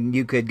head, and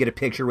you could get a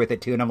picture with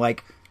it too. And I'm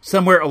like,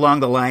 somewhere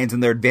along the lines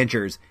in their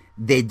adventures,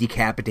 they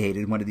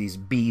decapitated one of these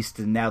beasts,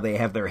 and now they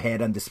have their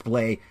head on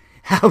display.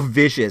 How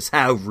vicious,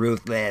 how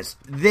ruthless.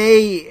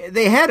 They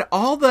had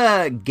all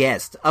the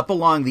guests up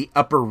along the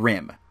upper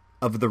rim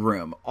of the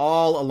room,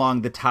 all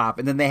along the top,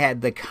 and then they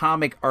had the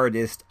comic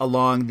artist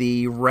along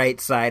the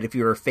right side if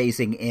you were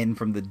facing in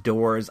from the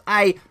doors.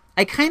 I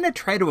kind of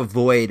try to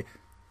avoid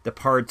the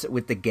parts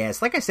with the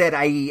guests. Like I said,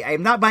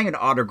 I'm not buying an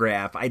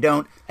autograph. I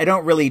don't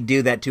really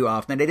do that too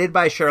often. I did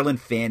buy Sherilyn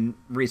Fenn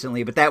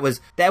recently, but that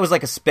was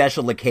like a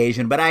special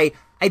occasion. But I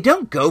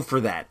don't go for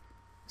that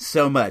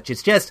so much.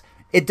 It's just,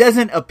 it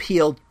doesn't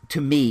appeal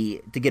to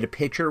me to get a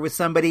picture with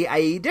somebody.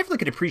 I definitely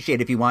could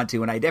appreciate if you want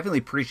to, and I definitely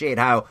appreciate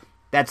how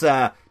that's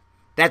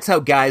how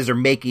guys are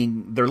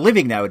making their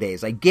living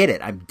nowadays. I get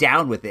it. I'm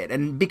down with it.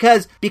 And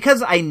because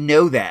I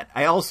know that,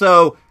 I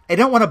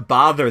don't want to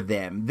bother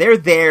them. They're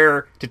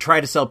there to try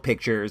to sell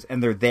pictures,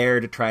 and they're there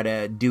to try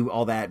to do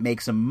all that,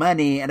 make some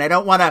money, and I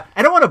don't want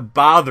to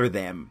bother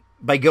them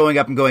by going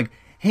up and going,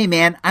 hey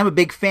man, I'm a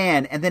big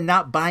fan, and then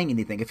not buying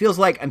anything. It feels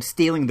like I'm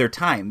stealing their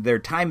time. Their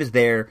time is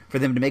there for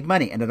them to make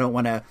money, and I don't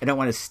want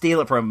to steal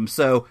it from them.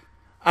 So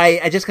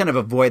I just kind of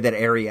avoid that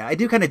area. I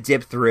do kind of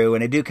dip through,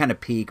 and I do kind of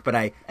peek, but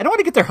I don't want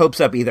to get their hopes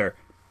up either.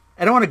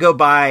 I don't want to go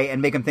by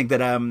and make them think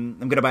that I'm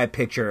going to buy a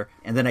picture,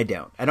 and then I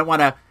don't. I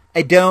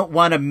don't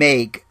want to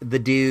make the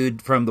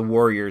dude from the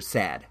Warriors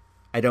sad.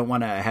 I don't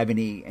want to have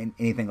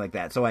anything like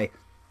that. So I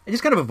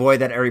just kind of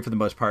avoid that area for the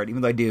most part,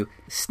 even though I do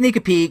sneak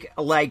a peek.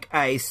 Like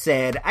I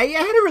said, I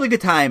had a really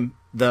good time,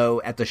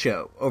 though, at the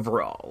show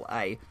overall.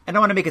 I don't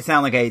want to make it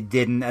sound like I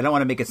didn't. I don't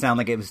want to make it sound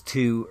like it was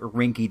too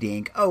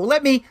rinky-dink. Oh,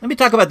 let me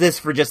talk about this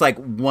for just like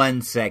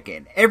 1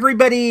 second.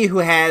 Everybody who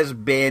has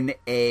been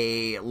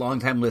a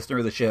longtime listener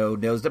of the show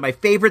knows that my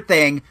favorite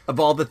thing of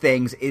all the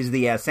things is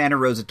the Santa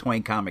Rosa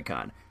Toy Comic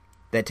Con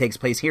that takes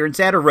place here in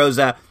Santa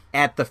Rosa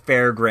at the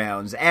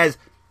fairgrounds. As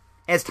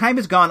time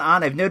has gone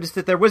on, I've noticed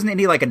that there wasn't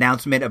any like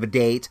announcement of a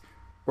date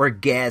or a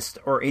guest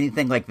or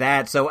anything like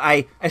that. So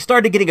I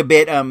started getting a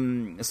bit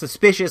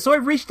suspicious. So I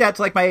reached out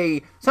to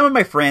like some of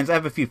my friends. I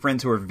have a few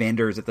friends who are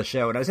vendors at the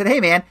show, and I said, "Hey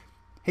man,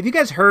 have you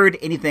guys heard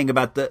anything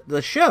about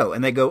the show?"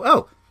 And they go,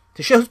 "Oh,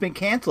 the show's been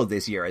canceled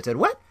this year." I said,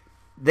 "What?"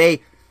 They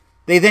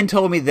then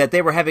told me that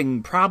they were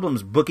having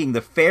problems booking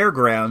the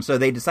fairground, so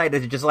they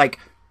decided to just like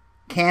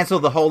cancel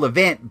the whole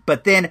event.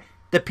 But then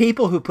the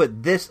people who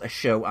put this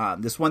show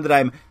on, this one that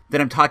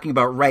I'm talking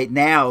about right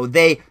now,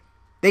 they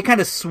kind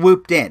of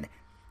swooped in.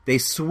 They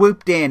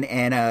swooped in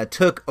and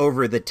took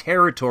over the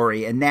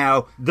territory, and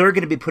now they're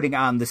going to be putting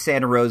on the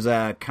Santa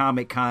Rosa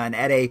Comic Con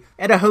at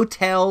a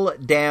hotel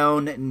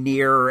down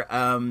near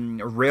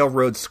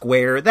Railroad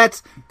Square.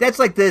 That's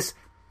like this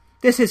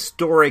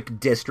historic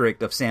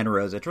district of Santa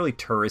Rosa. It's really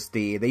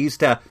touristy. They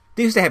used to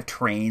have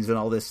trains and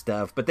all this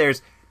stuff, but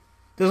there's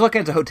all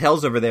kinds of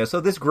hotels over there. So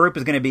this group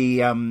is going to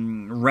be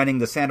running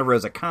the Santa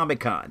Rosa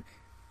Comic Con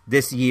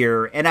this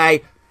year. And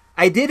I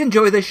did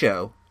enjoy the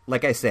show,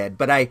 like I said,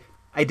 but I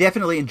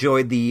definitely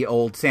enjoyed the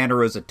old Santa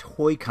Rosa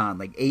Toy Con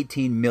like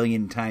 18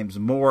 million times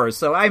more.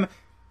 So I'm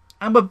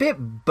a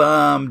bit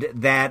bummed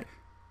that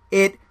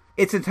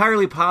it's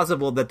entirely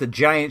possible that the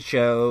giant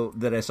show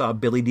that I saw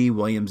Billy D.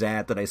 Williams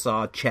at, that I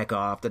saw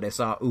Chekhov, that I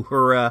saw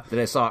Uhura, that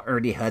I saw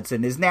Ernie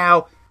Hudson, is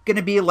now going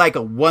to be like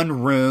a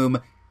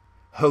one-room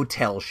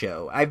hotel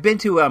show. I've been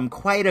to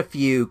quite a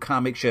few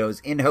comic shows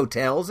in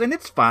hotels, and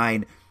it's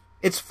fine.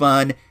 It's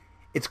fun.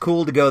 It's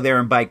cool to go there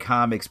and buy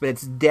comics, but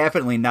it's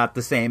definitely not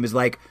the same as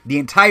like the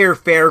entire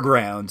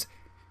fairgrounds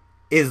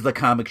is the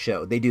comic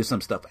show. They do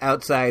some stuff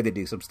outside, they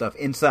do some stuff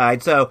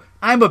inside. So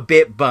I'm a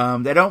bit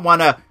bummed. I don't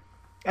want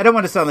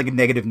to sound like a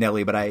negative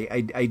Nelly, but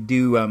I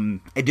do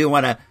want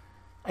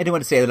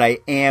to say that I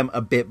am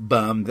a bit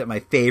bummed that my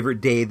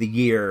favorite day of the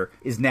year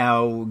is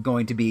now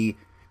going to be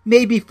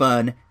maybe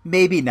fun,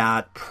 maybe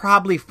not,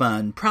 probably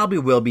fun, probably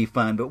will be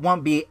fun, but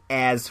won't be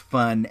as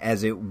fun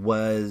as it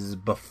was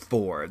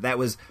before. That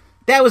was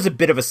a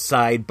bit of a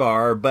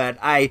sidebar, but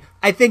I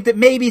think that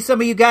maybe some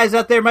of you guys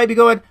out there might be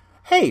going,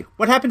 hey,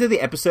 what happened to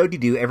the episode you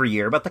do every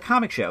year about the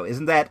comic show?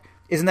 Isn't that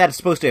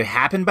supposed to have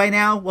happened by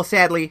now? Well,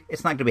 sadly,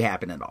 it's not going to be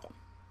happening at all.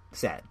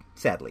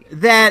 Sadly.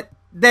 That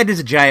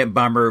is a giant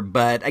bummer,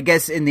 but I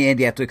guess in the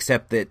end you have to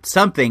accept that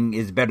something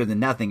is better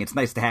than nothing. It's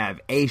nice to have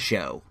a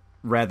show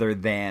rather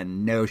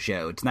than no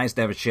show. It's nice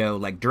to have a show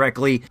like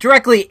directly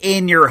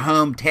in your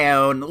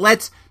hometown.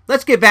 Let's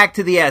get back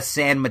to the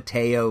San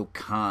Mateo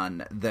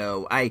Con,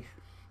 though.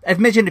 I've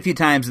mentioned a few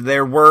times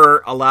there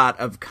were a lot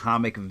of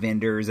comic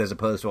vendors as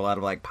opposed to a lot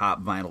of like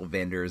pop vinyl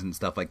vendors and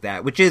stuff like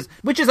that, which is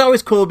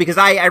always cool because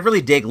I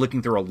really dig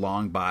looking through a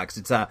long box.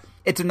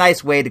 It's a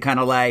nice way to kind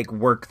of like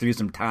work through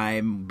some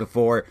time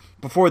before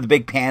the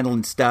big panel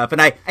and stuff.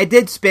 And I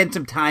did spend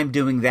some time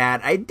doing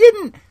that. I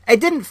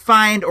didn't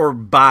find or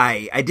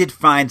buy. I did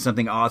find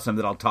something awesome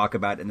that I'll talk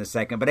about in a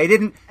second, but I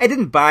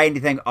didn't buy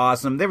anything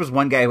awesome. There was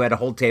one guy who had a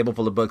whole table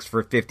full of books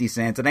for 50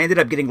 cents, and I ended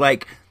up getting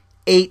like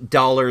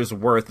 $8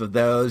 worth of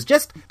those.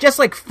 Just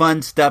like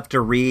fun stuff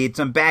to read.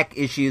 Some back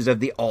issues of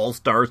the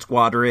All-Star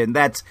Squadron.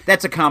 That's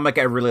a comic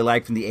I really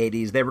like from the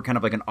 80s. They were kind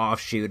of like an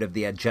offshoot of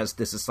the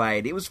Justice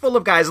Society. It was full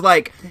of guys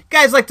like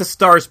the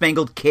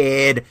Star-Spangled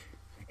Kid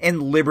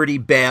and Liberty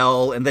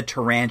Bell and the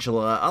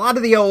Tarantula. A lot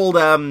of the old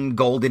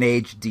Golden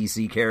Age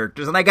DC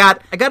characters. And I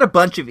got a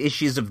bunch of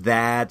issues of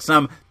that.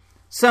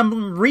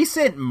 Some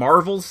recent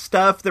Marvel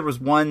stuff. There was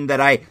one that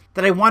I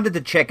wanted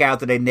to check out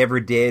that I never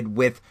did,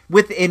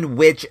 within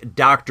which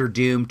Doctor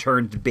Doom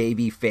turns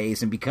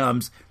babyface and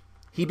becomes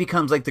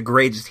like the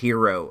greatest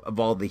hero of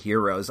all the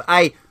heroes.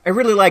 I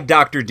really like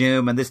Doctor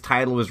Doom, and this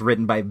title was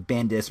written by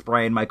Bendis,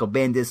 Brian Michael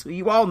Bendis, who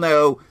you all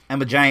know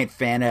I'm a giant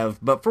fan of,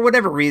 but for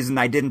whatever reason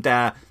I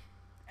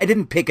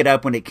didn't pick it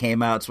up when it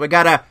came out. So I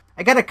got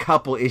a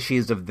couple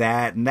issues of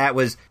that, and that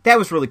was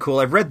really cool.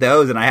 I've read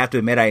those, and I have to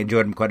admit I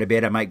enjoyed them quite a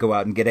bit. I might go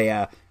out and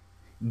get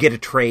a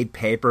trade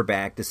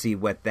paperback to see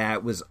what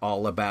that was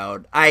all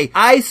about.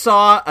 I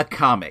saw a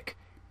comic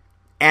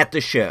at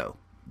the show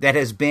that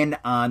has been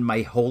on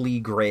my holy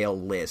grail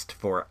list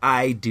for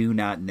I do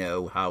not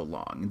know how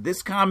long.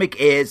 This comic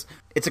it's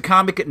a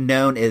comic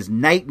known as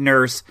Night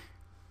Nurse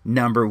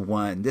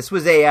 #1.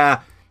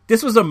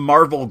 This was a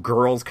Marvel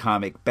Girls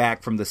comic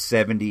back from the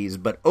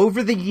 70s, but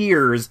over the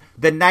years,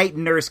 the Night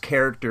Nurse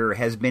character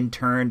has been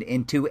turned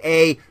into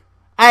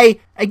I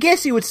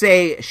guess you would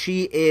say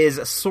she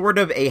is sort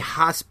of a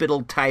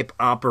hospital-type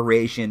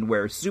operation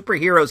where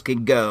superheroes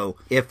can go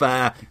if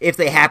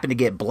they happen to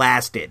get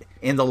blasted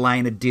in the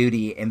line of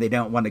duty and they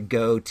don't want to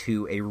go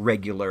to a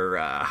regular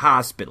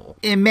hospital.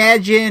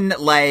 Imagine,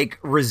 like,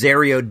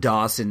 Rosario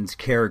Dawson's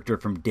character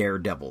from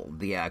Daredevil,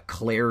 the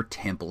Claire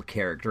Temple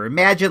character.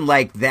 Imagine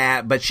like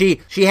that, but she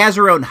has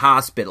her own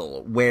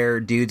hospital where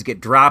dudes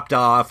get dropped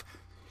off.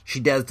 She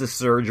does the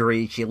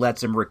surgery, she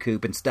lets him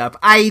recoup and stuff.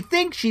 I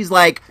think she's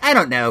like, I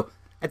don't know,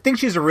 I think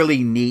she's a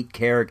really neat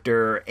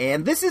character,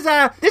 and this is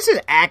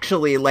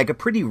actually like a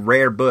pretty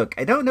rare book.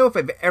 I don't know if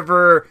I've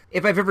ever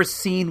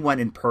seen one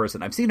in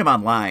person. I've seen them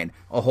online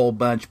a whole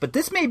bunch, but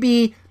this may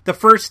be the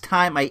first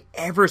time I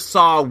ever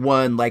saw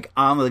one like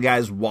on the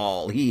guy's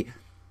wall. He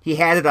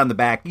had it on the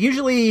back.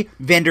 Usually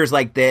vendors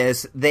like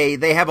this,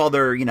 they have all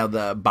their,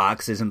 the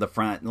boxes in the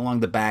front, and along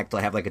the back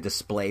they'll have like a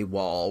display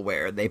wall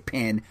where they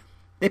pin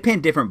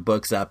different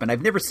books up, and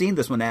I've never seen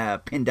this one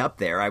pinned up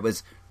there. I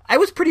was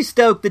pretty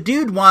stoked. The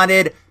dude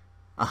wanted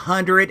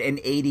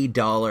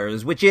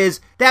 $180,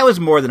 that was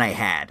more than I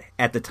had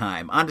at the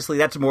time. Honestly,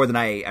 that's more than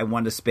I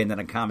wanted to spend on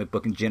a comic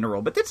book in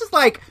general. But this is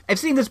like, I've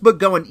seen this book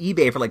go on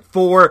eBay for like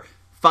 $400,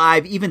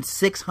 $500, even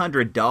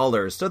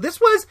 $600. So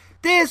this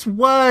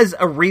was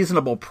a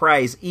reasonable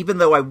price, even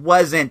though I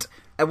wasn't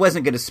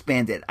going to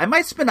spend it. I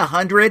might spend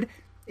 $100.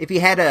 If he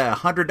had a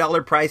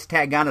 $100 price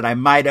tag on it, I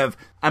might have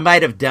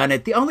done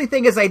it. The only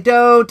thing is I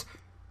don't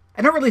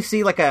really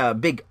see like a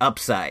big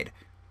upside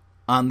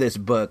on this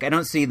book. I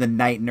don't see the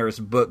Night Nurse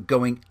book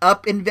going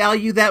up in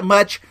value that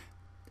much.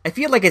 I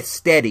feel like it's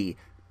steady,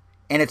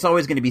 and it's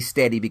always going to be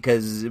steady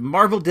because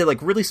Marvel did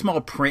like really small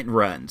print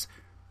runs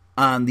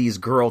on these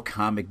girl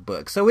comic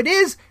books. So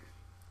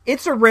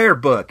it's a rare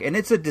book, and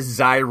it's a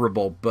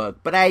desirable book,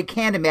 but I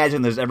can't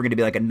imagine there's ever going to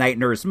be like a Night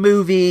Nurse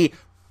movie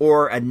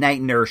or a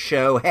Night Nurse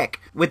show. Heck,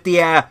 with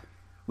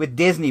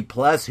Disney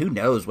Plus, who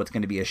knows what's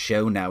going to be a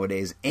show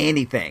nowadays?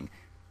 Anything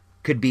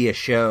could be a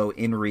show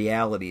in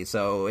reality.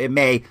 So it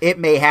may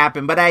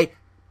happen, but I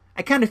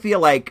kind of feel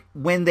like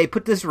when they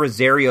put this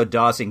Rosario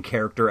Dawson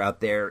character out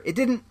there, it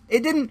didn't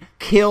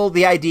kill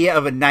the idea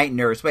of a Night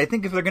Nurse. But I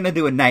think if they're going to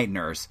do a Night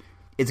Nurse,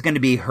 it's going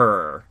to be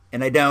her.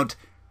 And I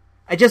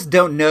just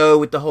don't know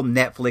with the whole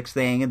Netflix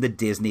thing and the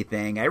Disney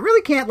thing. I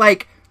really can't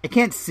I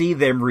can't see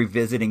them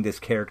revisiting this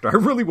character. I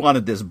really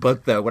wanted this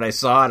book, though. When I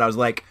saw it, I was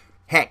like,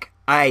 heck,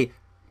 I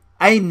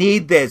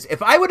need this.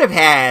 If I would have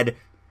had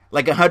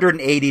like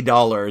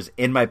 $180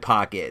 in my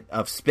pocket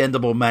of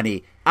spendable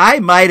money, I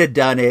might have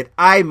done it.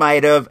 I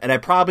might have, and I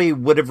probably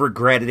would have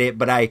regretted it,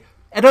 but I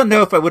don't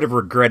know if I would have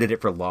regretted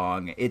it for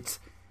long. It's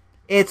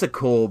a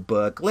cool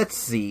book. Let's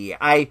see.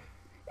 I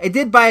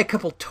did buy a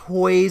couple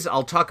toys.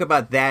 I'll talk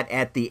about that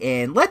at the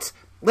end. Let's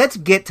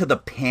get to the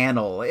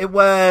panel. It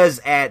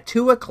was at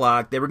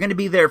 2:00. They were going to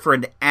be there for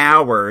an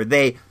hour.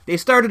 They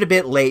started a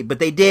bit late, but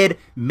they did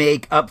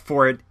make up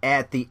for it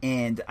at the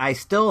end. I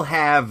still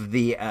have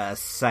the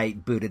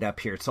site booted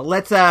up here, so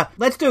let's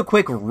do a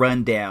quick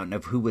rundown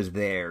of who was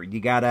there. You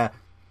got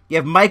You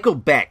have Michael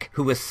Beck,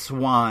 who was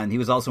Swan. He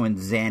was also in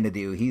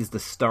Xanadu. He's the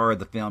star of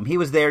the film. He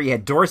was there. You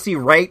had Dorsey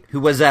Wright, who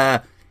was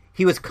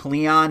he was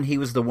Cleon. He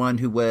was the one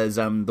who was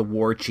the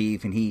war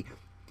chief, and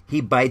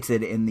he bites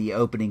it in the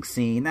opening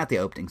scene. Not the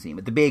opening scene,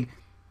 but the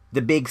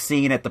big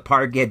scene at the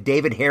park. You had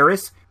David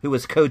Harris, who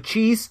was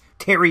Cochise.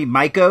 Terry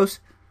Mikos,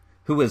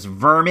 who was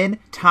Vermin.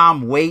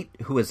 Tom Waite,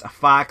 who was a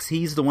Fox.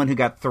 He's the one who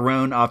got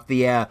thrown off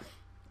the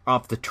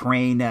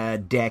train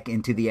deck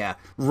into the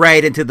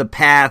right into the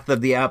path of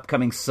the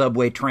upcoming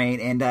subway train.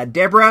 And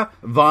Deborah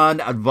von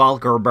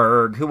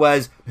Valkerberg, who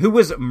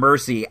was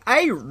Mercy.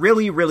 I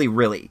really, really,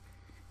 really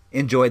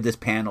enjoyed this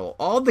panel.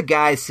 All the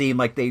guys seemed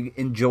like they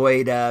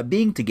enjoyed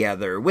being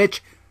together,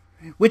 which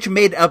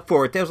made up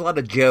for it. There was a lot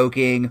of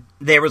joking.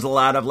 There was a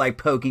lot of like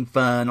poking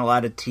fun, a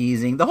lot of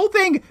teasing. The whole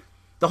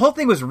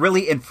thing was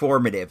really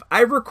informative.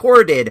 I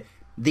recorded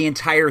the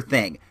entire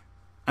thing.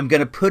 I'm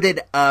going to put it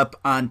up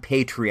on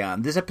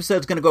Patreon. This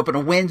episode's going to go up on a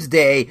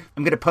Wednesday.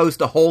 I'm going to post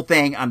the whole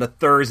thing on a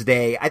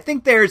Thursday. I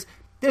think there's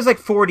like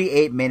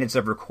 48 minutes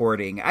of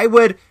recording. I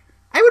would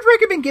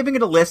recommend giving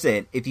it a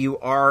listen if you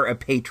are a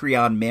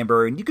Patreon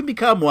member, and you can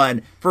become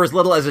one for as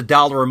little as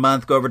 $1 a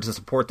month. Go over to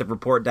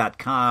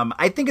supportthereport.com.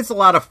 I think it's a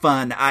lot of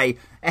fun. I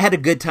had a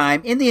good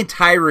time. In the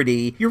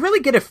entirety, you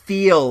really get a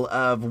feel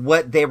of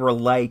what they were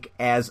like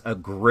as a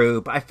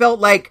group. I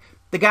felt like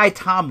the guy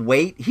Tom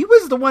Waite, he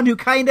was the one who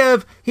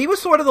he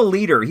was sort of the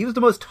leader. He was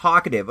the most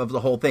talkative of the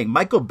whole thing.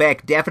 Michael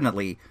Beck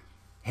definitely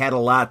had a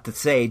lot to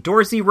say.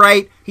 Dorsey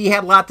Wright, he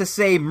had a lot to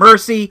say.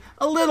 Mercy,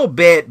 a little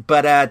bit,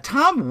 but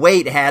Tom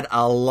Waite had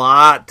a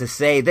lot to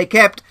say. They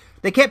kept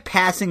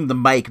passing the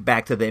mic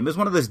back to them. It was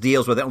one of those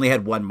deals where they only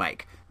had one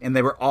mic, and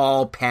they were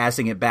all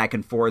passing it back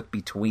and forth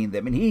between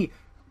them. And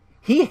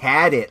he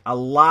had it a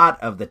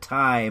lot of the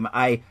time.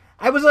 I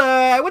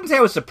wouldn't say I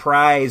was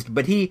surprised,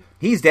 but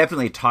he's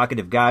definitely a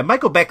talkative guy.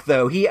 Michael Beck,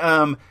 though, he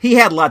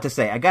had a lot to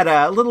say. I got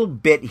a little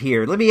bit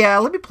here. Let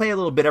me play a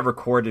little bit of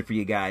recorded for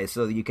you guys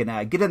so that you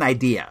can get an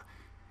idea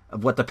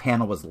of what the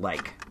panel was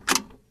like.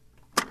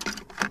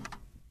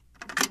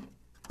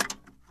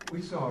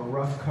 We saw a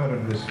rough cut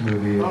of this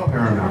movie at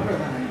Paramount,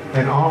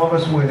 and all of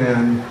us went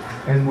in,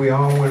 and we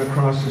all went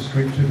across the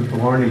street to the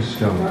Blarney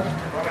Stone.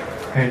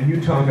 And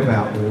you talk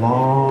about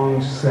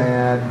long,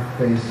 sad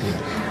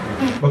faces.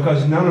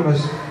 Because none of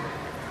us,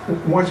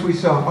 once we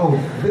saw,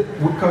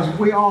 because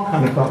we all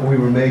kind of thought we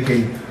were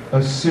making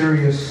a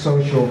serious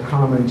social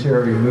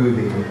commentary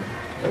movie.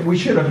 We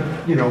should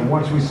have,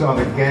 once we saw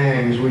the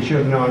gangs, we should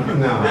have known,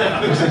 no,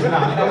 this is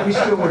not. But we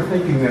still were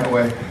thinking that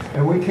way.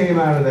 And we came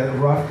out of that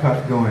rough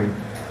cut going,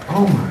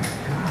 oh my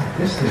God,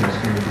 this thing is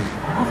going to be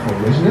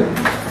awful, isn't it?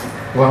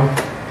 Well,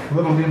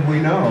 little did we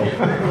know.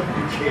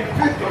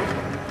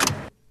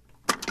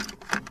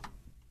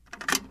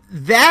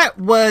 That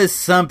was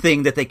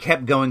something that they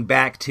kept going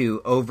back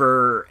to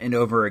over and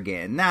over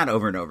again. Not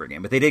over and over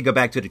again, but they did go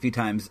back to it a few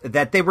times.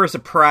 That they were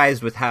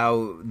surprised with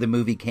how the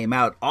movie came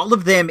out. All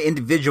of them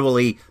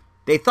individually,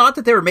 they thought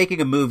that they were making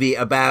a movie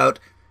about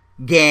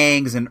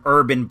gangs and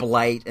urban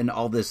blight and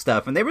all this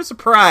stuff. And they were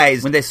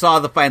surprised when they saw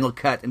the final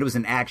cut and it was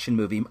an action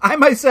movie.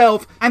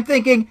 I'm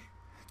thinking,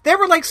 there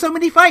were like so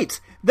many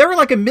fights. There were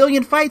like 1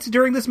 million fights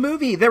during this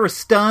movie. There were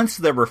stunts,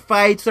 there were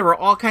fights, there were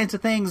all kinds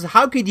of things.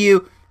 How could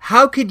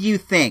you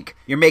think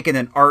you're making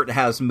an art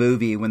house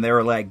movie when there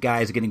were like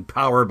guys getting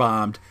power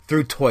bombed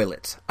through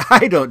toilets?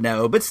 I don't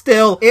know, but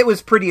still, it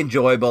was pretty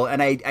enjoyable,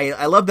 and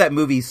I love that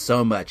movie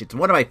so much. It's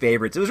one of my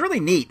favorites. It was really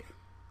neat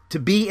to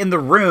be in the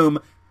room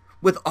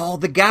with all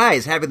the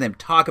guys, having them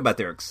talk about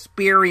their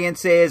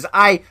experiences.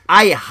 I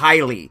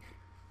highly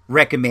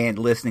recommend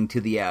listening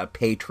to the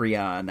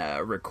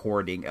Patreon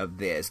recording of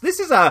this. This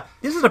is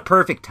a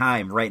perfect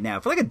time right now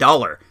for like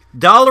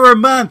 $1 a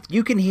month.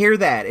 You can hear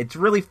that. It's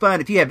really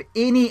fun. If you have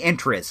any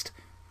interest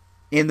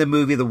in the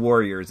movie The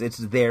Warriors, it's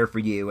there for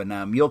you,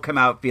 and you'll come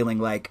out feeling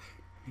like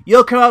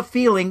you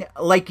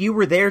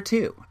were there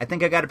too. I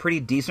think I got a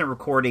pretty decent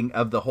recording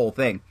of the whole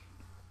thing.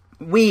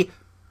 We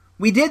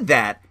did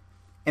that,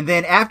 and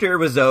then after it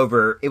was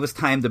over, it was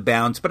time to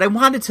bounce. But I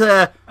wanted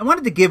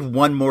to give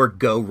one more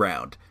go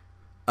round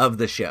of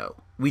the show.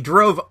 We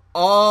drove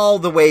all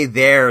the way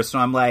there, so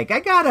I'm like, I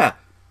gotta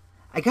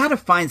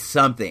find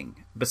something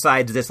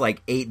besides this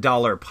like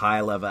 $8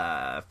 pile of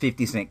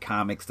 50-cent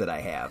comics that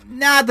I have.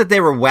 Not that they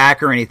were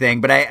whack or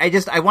anything, but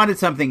I wanted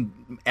something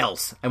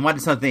else. I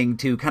wanted something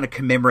to kind of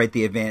commemorate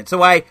the event.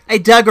 So I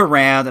dug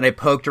around and I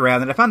poked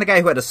around, and I found a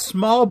guy who had a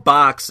small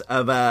box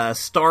of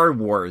Star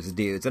Wars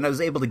dudes, and I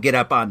was able to get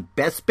up on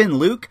Bespin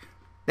Luke.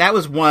 That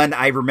was one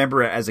I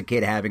remember as a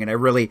kid having, and I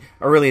really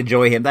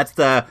enjoy him. That's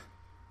the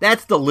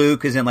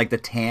Luke who's in like the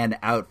tan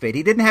outfit.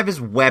 He didn't have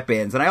his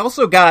weapons, and I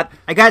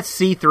got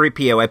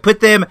C-3PO.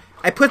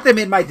 I put them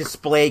in my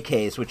display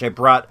case, which I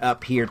brought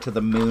up here to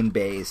the moon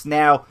base.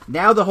 Now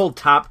the whole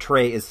top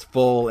tray is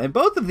full, and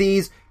both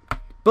these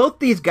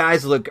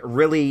guys look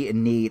really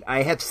neat.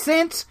 I've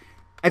since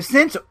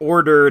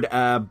ordered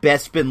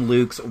Bespin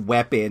Luke's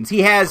weapons.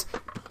 He has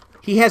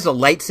a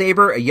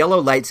lightsaber, a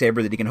yellow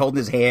lightsaber that he can hold in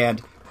his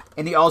hand,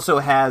 and he also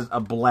has a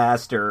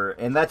blaster,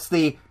 and that's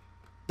the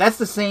That's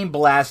the same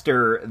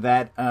blaster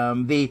that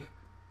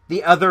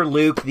the other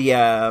Luke,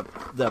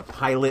 the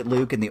pilot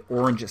Luke in the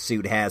orange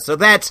suit has. So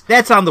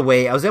that's on the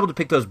way. I was able to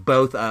pick those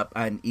both up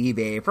on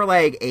eBay for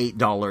like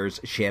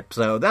 $8 shipped.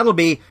 So that'll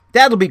be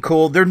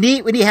cool. They're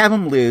neat when you have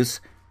them loose,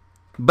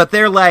 but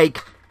they're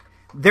like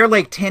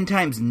 10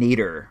 times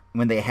neater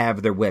when they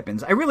have their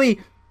weapons. I really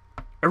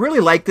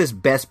like this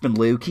Bespin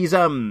Luke. He's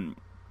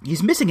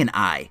missing an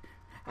eye.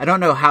 I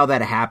don't know how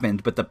that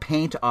happened, but the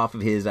paint off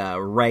of his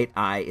right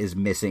eye is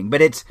missing.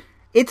 But it's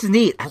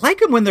neat. I like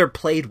them when they're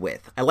played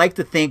with. I like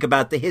to think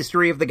about the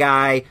history of the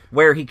guy,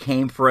 where he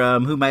came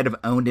from, who might have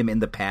owned him in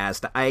the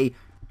past. I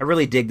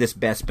really dig this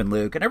Bespin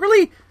Luke, and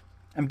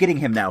I'm getting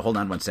him now. Hold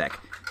on one sec.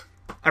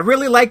 I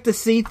really like the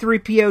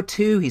C-3PO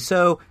too. He's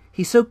so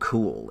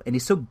cool, and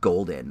he's so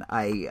golden.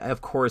 I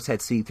of course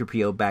had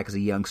C-3PO back as a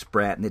young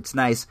sprat, and it's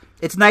nice.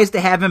 It's nice to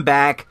have him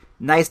back.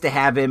 Nice to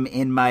have him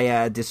in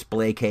my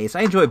display case.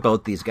 I enjoy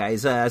both these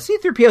guys.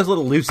 C-3PO is a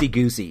little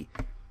loosey-goosey.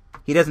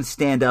 He doesn't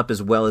stand up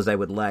as well as I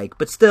would like,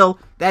 but still,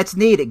 that's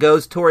neat. It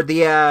goes toward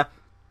the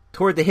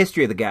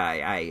history of the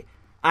guy,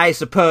 I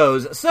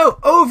suppose. So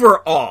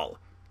overall,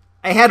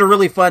 I had a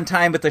really fun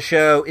time with the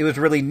show. It was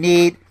really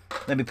neat.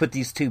 Let me put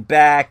these two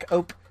back.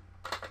 Oh,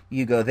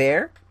 you go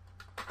there,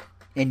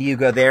 and you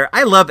go there.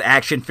 I love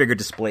action figure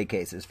display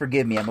cases.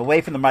 Forgive me, I'm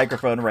away from the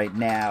microphone right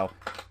now,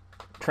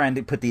 trying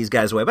to put these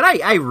guys away. But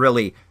I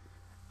really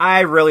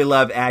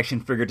love action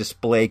figure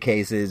display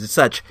cases. It's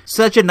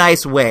such a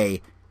nice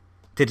way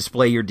to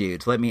display your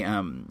dudes. Let me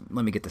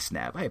get the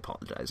snap. I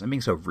apologize. I'm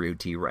being so rude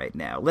to you right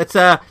now.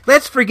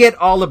 Let's forget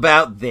all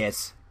about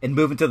this and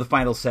move into the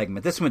final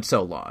segment. This went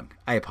so long.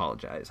 I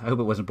apologize. I hope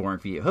it wasn't boring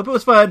for you. Hope it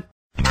was fun.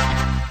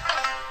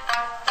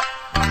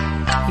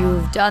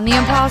 You've done the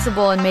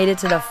impossible and made it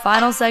to the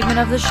final segment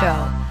of the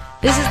show.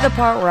 This is the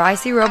part where I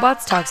See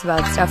Robots talks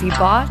about stuff he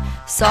bought,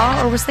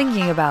 saw, or was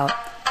thinking about.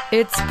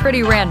 It's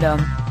pretty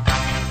random.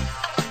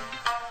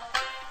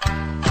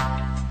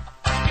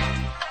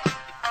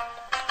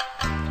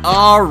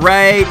 All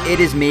right, it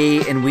is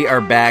me, and we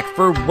are back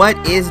for what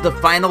is the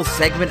final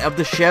segment of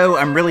the show.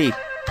 I'm really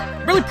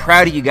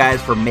proud of you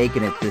guys for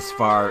making it this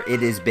far.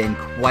 It has been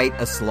quite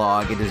a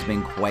slog. It has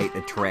been quite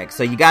a trek.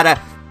 So you gotta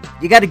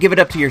give it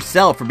up to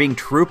yourself for being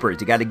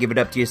troopers. You gotta give it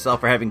up to yourself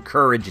for having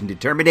courage and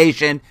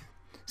determination.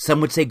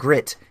 Some would say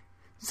grit.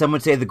 Some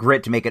would say the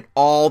grit to make it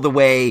all the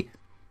way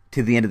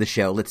to the end of the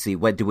show. Let's see,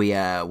 what do we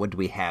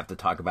have to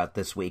talk about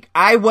this week?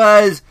 I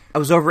was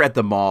over at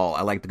the mall.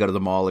 I like to go to the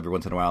mall every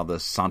once in a while, the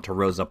Santa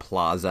Rosa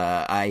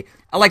Plaza. I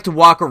like to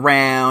walk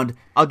around.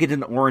 I'll get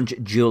an orange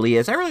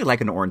Julius. I really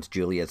like an orange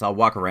Julius. I'll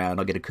walk around.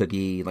 I'll get a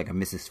cookie like a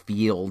Mrs.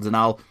 Fields, and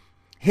I'll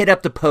hit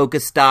up the Poke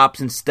Stops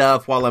and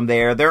stuff while I'm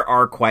there. There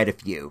are quite a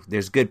few.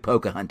 There's good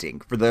Poke hunting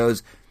for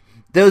those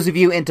of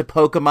you into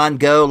Pokemon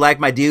Go, like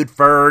my dude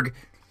Ferg,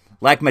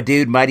 like my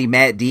dude Mighty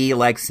Matt D,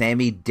 like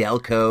Sammy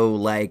Delco,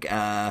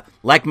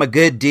 like my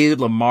good dude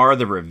Lamar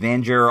the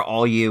Revenger,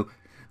 all you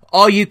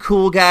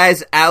cool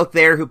guys out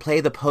there who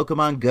play the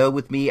Pokemon Go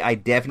with me. I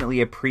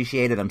definitely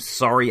appreciate it. I'm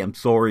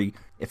sorry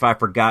if I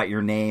forgot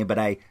your name, but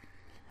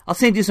I'll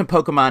send you some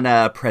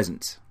Pokemon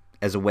presents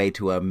as a way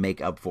to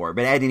make up for it.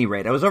 But at any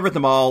rate, I was over at the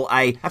mall.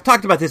 I've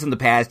talked about this in the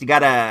past. You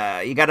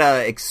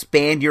gotta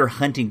expand your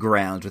hunting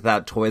grounds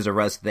without Toys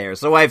R Us there.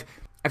 So I've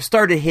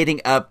started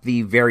hitting up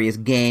the various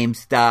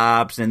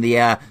GameStops and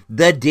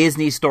the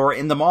Disney store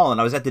in the mall. And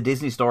I was at the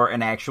Disney store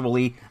and I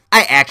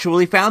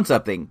actually found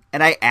something.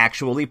 And I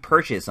actually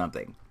purchased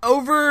something.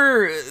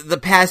 Over the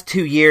past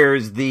 2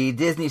 years, the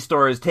Disney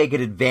store has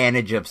taken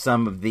advantage of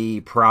some of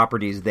the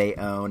properties they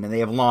own. And they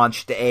have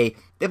launched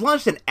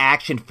an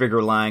action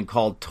figure line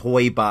called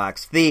Toy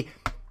Box. The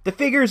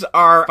figures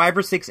are 5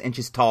 or 6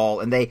 inches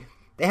tall, and they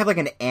have like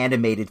an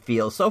animated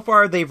feel. So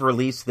far, they've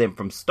released them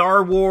from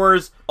Star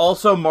Wars,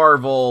 also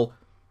Marvel,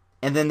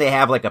 and then they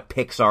have like a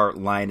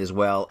Pixar line as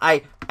well.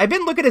 I've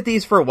been looking at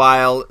these for a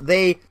while.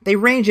 They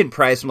range in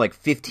price from like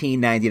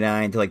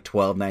 $15.99 to like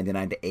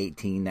 $12.99 to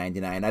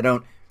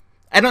 $18.99.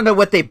 I don't know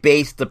what they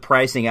based the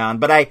pricing on,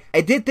 but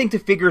I did think the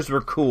figures were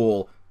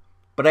cool,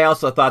 but I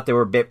also thought they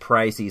were a bit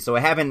pricey, so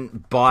I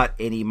haven't bought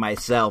any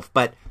myself,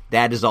 but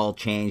that has all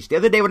changed. The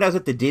other day when I was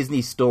at the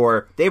Disney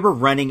store, they were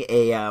running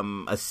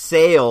a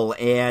sale,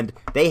 and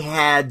they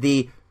had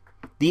the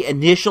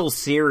initial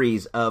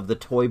series of the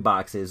toy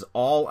boxes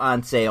all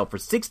on sale for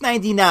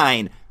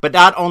 $6.99. But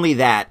not only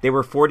that, they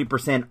were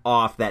 40%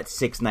 off that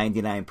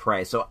 $6.99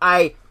 price. So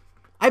I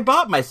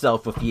bought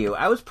myself a few.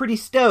 I was pretty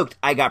stoked.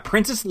 I got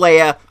Princess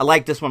Leia. I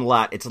like this one a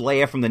lot. It's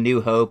Leia from The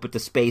New Hope with the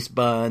space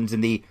buns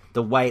and the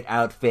white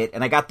outfit.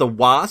 And I got the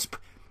Wasp.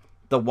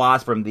 The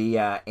Wasp from the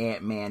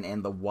Ant-Man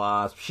and the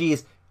Wasp.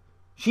 She's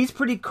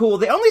pretty cool.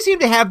 They only seem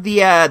to have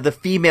the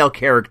female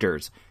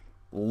characters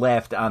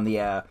left on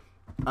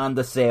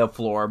the sale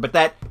floor,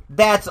 but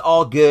that's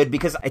all good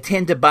because I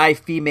tend to buy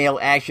female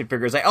action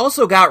figures. I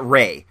also got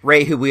Rey,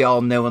 who we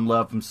all know and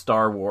love from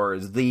Star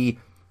Wars. The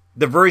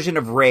version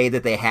of Rey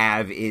that they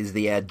have is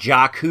the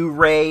Jakku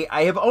Rey.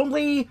 I have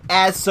only,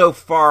 as so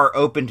far,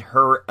 opened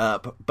her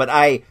up, but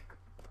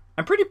I'm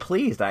I'm pretty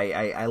pleased.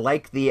 I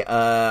like the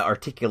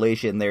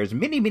articulation. There's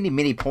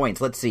many points.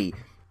 Let's see.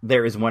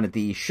 There is one at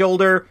the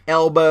shoulder,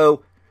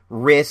 elbow,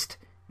 wrist,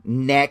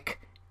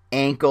 neck,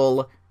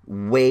 ankle,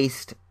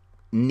 waist,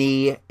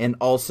 knee, and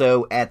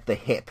also at the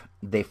hip.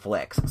 They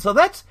flex. So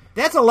that's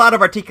a lot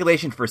of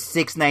articulation for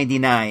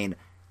 $6.99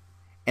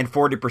 and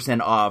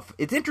 40% off.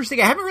 It's interesting.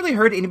 I haven't really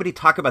heard anybody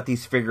talk about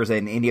these figures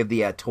in any of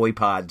the Toy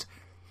Pods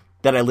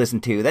that I listen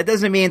to. That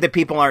doesn't mean that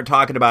people aren't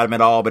talking about them at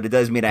all, but it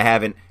does mean I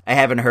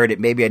haven't heard it.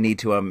 Maybe I need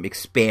to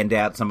expand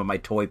out some of my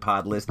Toy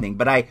Pod listening.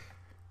 But I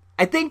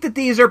think that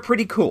these are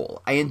pretty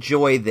cool. I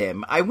enjoy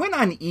them. I went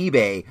on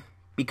eBay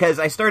because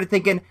I started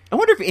thinking, I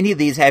wonder if any of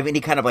these have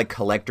any kind of like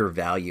collector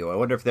value. I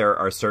wonder if there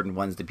are certain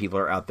ones that people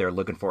are out there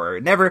looking for.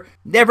 It never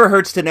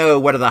hurts to know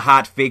what are the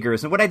hot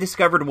figures. And what I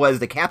discovered was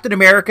the Captain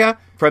America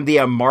from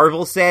the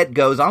Marvel set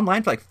goes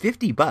online for like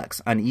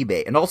 $50 on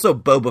eBay. And also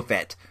Boba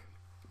Fett.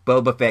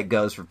 Boba Fett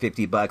goes for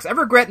 $50. I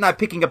regret not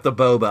picking up the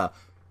Boba.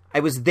 I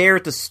was there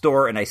at the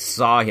store and I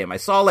saw him. I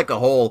saw like a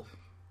whole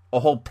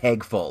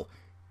peg full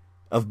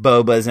of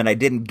Bobas and I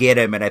didn't get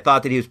him. And I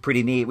thought that he was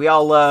pretty neat. We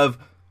all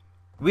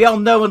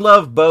know and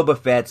love Boba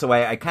Fett, so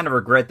I kind of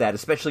regret that,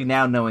 especially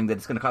now knowing that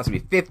it's going to cost me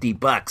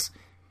 $50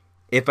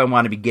 if I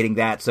want to be getting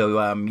that.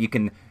 So you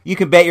can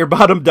bet your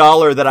bottom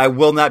dollar that I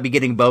will not be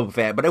getting Boba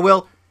Fett, but I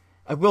will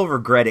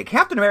regret it.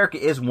 Captain America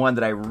is one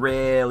that I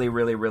really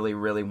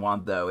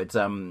want, though. It's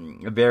a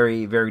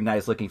very, very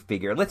nice looking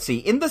figure. Let's see.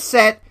 In the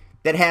set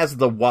that has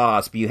the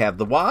Wasp, you have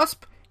the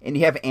Wasp, and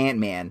you have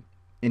Ant-Man,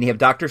 and you have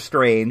Doctor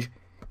Strange,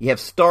 you have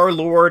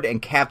Star-Lord,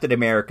 and Captain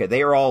America.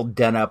 They are all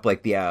done up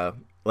like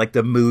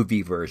the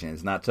movie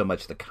versions, not so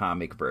much the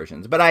comic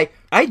versions. But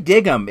I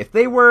dig them. If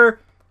they were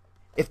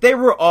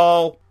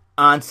all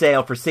on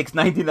sale for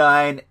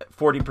 $6.99,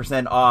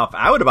 40% off,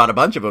 I would have bought a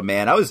bunch of them,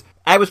 man.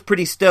 I was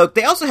pretty stoked.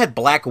 They also had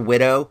Black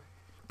Widow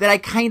that I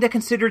kind of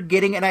considered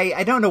getting, and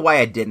I don't know why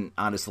I didn't,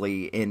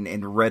 honestly,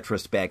 in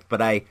retrospect,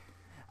 but I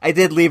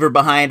did leave her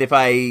behind. If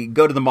I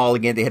go to the mall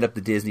again to hit up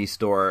the Disney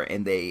store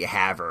and they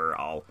have her,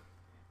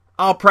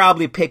 I'll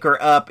probably pick her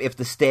up if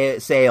the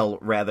sale,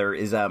 rather,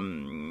 is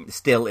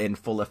still in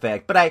full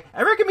effect. But I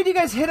recommend you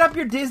guys hit up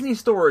your Disney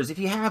stores if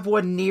you have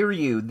one near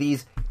you.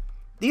 These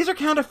are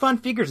kind of fun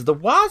figures. The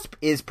Wasp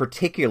is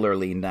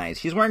particularly nice.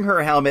 She's wearing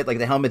her helmet, like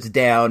the helmet's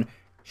down.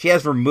 She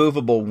has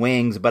removable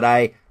wings, but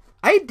I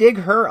dig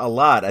her a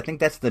lot. I think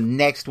that's the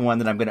next one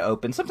that I'm going to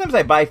open. Sometimes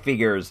I buy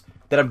figures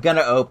that I'm going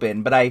to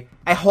open, but I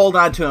hold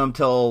on to them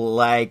till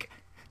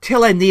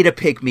I need a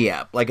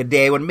pick-me-up, like a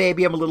day when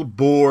maybe I'm a little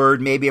bored,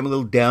 maybe I'm a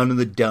little down in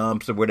the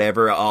dumps or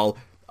whatever. I'll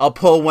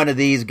pull one of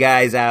these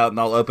guys out and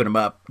I'll open them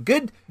up.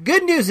 Good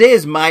news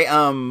is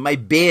my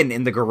bin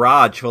in the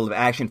garage full of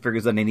action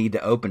figures that I need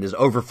to open is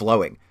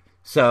overflowing.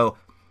 So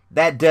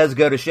that does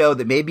go to show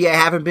that maybe I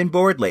haven't been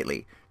bored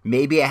lately.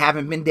 Maybe I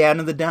haven't been down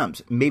in the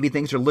dumps. Maybe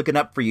things are looking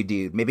up for you,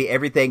 dude. Maybe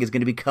everything is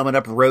going to be coming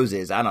up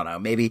roses. I don't know.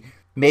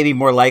 Maybe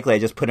more likely I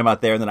just put them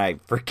out there and then I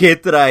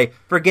forget that I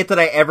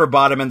ever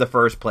bought them in the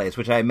first place,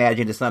 which I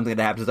imagine is something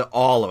that happens to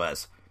all of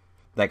us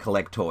that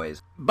collect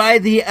toys. By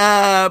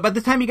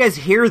the time you guys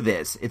hear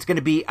this, it's going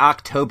to be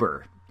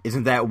October.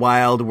 Isn't that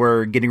wild?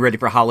 We're getting ready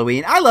for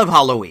Halloween. I love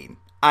Halloween.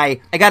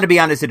 I got to be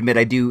honest, admit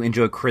I do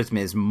enjoy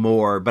Christmas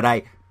more,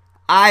 but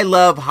I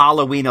love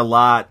Halloween a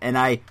lot,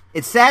 and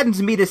it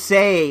saddens me to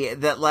say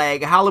that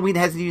like Halloween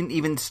hasn't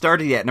even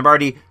started yet, and I'm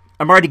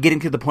already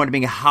getting to the point of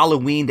being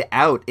Halloweened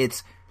out.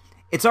 It's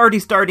already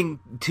starting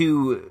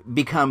to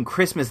become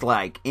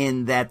Christmas-like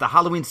in that the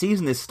Halloween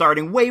season is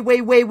starting way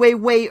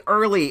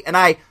early, and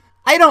I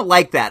don't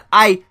like that.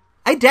 I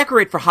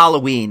decorate for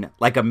Halloween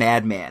like a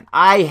madman.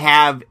 I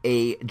have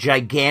a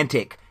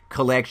gigantic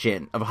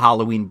collection of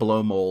Halloween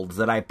blow molds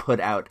that I put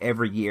out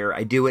every year.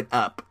 I do it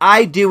up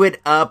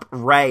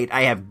right.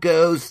 I have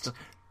ghosts,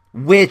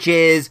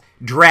 witches,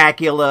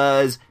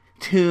 Draculas,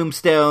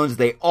 tombstones.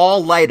 They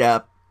all light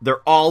up.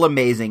 They're all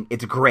amazing.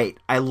 It's great.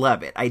 I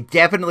love it. I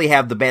definitely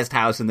have the best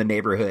house in the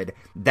neighborhood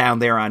down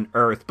there on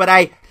Earth. But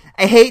I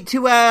hate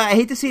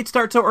to see it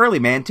start so early,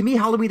 man. To me,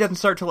 Halloween doesn't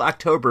start till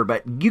October.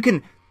 But you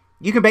can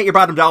bet your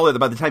bottom dollar that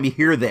by the time you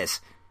hear this,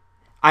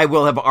 I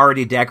will have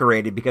already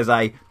decorated because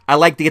I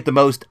like to get the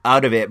most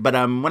out of it. But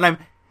when I'm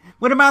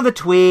on the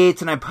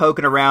tweets and I'm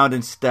poking around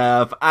and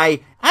stuff,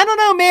 I don't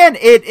know, man.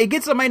 It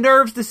gets on my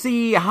nerves to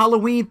see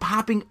Halloween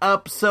popping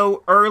up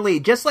so early,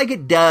 just like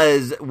it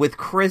does with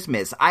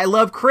Christmas. I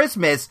love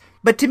Christmas,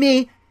 but to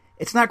me,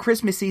 it's not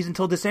Christmas season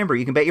until December.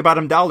 You can bet your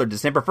bottom dollar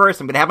December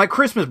 1st, I'm going to have my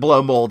Christmas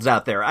blow molds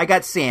out there. I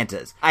got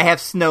Santas. I have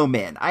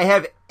snowmen. I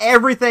have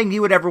everything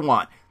you would ever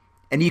want.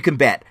 And you can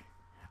bet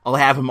I'll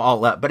have them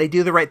all up. But I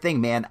do the right thing,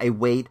 man. I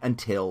wait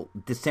until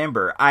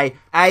December.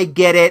 I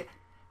get it.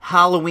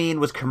 Halloween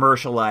was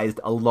commercialized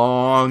a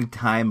long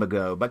time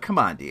ago. But come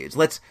on, dudes.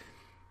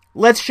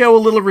 Let's show a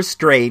little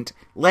restraint.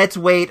 Let's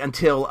wait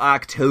until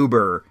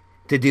October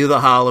to do the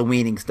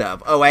Halloweening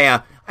stuff. Oh,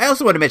 I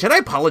also want to mention, I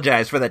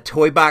apologize for that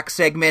Toy Box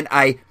segment.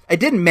 I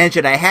didn't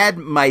mention I had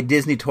my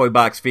Disney Toy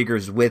Box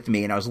figures with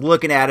me, and I was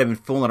looking at them and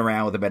fooling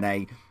around with them, and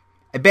I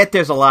bet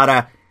there's a lot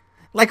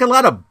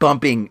of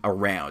bumping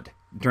around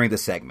during the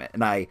segment,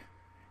 and I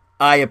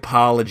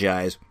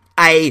apologize.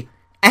 I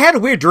had a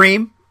weird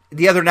dream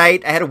the other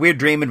night. I had a weird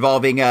dream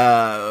involving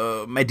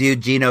my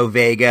dude Gino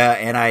Vega,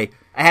 and I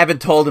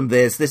haven't told him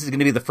this. This is going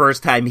to be the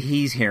first time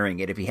he's hearing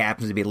it if he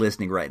happens to be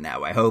listening right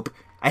now. I hope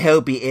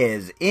he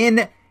is.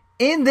 In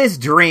this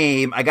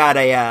dream, I got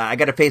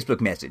a Facebook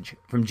message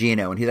from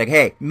Gino, and he's like,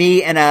 "Hey,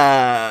 me and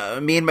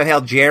my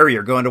pal Jerry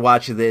are going to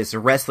watch this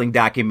wrestling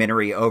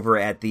documentary over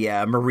at the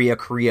Maria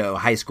Carrillo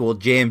High School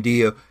gym. Do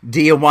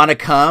you want to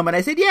come?" And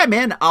I said, "Yeah,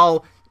 man,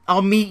 I'll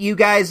meet you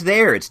guys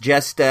there. It's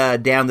just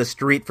down the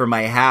street from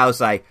my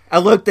house." I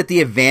looked at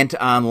the event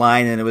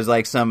online, and it was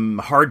like some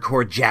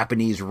hardcore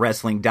Japanese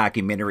wrestling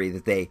documentary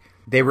that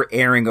they were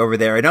airing over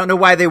there. I don't know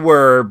why they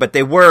were, but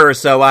they were.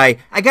 So I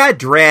got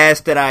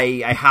dressed and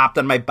I hopped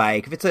on my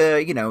bike. If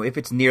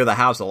it's near the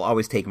house, I'll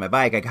always take my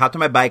bike. I hopped on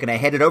my bike and I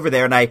headed over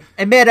there, and I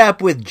met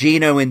up with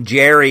Gino and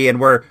Jerry, and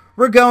we're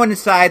going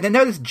inside. And I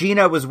noticed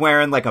Gino was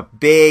wearing like a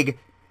big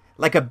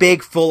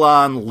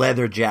full-on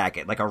leather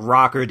jacket, like a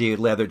rocker dude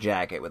leather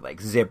jacket with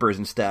like zippers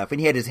and stuff. And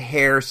he had his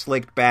hair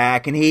slicked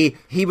back, and he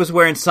was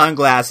wearing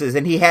sunglasses,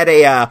 and he had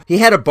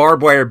a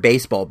barbed wire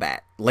baseball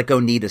bat, like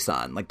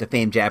Onita-san, like the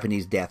famed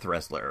Japanese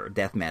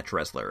deathmatch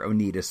wrestler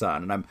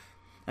Onita-san. And I'm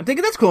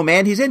thinking, that's cool,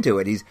 man. He's into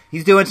it.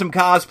 He's doing some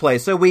cosplay.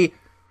 So we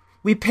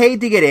paid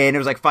to get in. It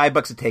was like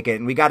 $5 a ticket,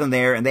 and we got in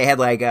there, and they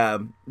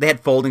had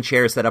folding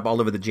chairs set up all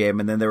over the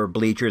gym, and then there were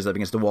bleachers up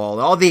against the wall.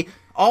 All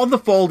the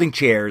folding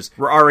chairs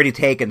were already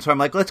taken. So I'm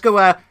like, let's go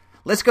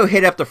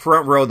hit up the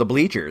front row of the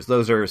bleachers.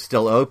 Those are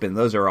still open.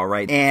 Those are all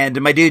right. And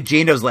my dude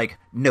Gino's like,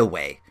 "No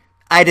way.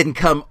 I didn't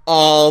come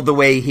all the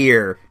way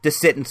here to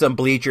sit in some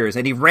bleachers."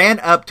 And he ran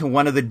up to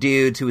one of the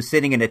dudes who was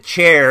sitting in a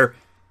chair,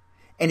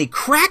 and he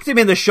cracked him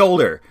in the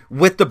shoulder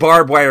with the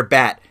barbed wire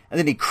bat. And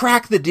then he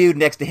cracked the dude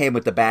next to him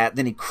with the bat.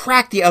 Then he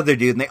cracked the other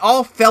dude, and they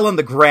all fell on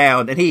the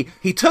ground. And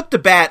he took the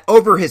bat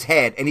over his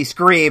head, and he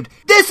screamed,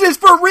 "This is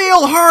for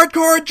real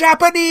hardcore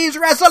Japanese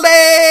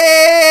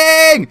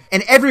wrestling!"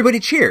 And everybody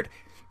cheered.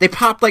 They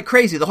popped like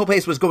crazy. The whole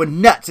place was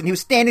going nuts. And he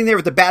was standing there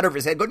with the bat over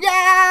his head going,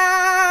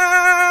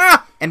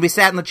 "Yeah!" And we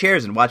sat in the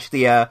chairs and watched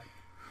the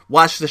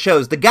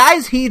shows. The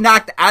guys he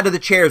knocked out of the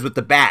chairs with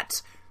the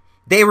bats,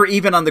 they were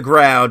even on the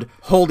ground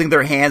holding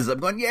their hands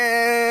up going,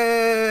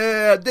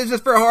 "Yeah, this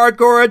is for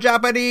hardcore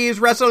Japanese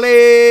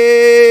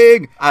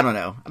wrestling." I don't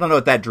know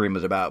what that dream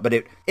was about, but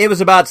it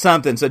was about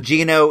something. So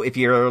Gino, if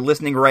you're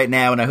listening right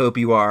now, and I hope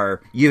you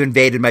are, you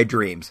invaded my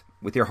dreams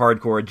with your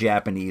hardcore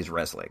Japanese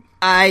wrestling.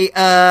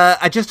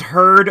 I just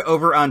heard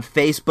over on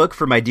Facebook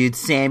from my dude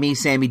Sammy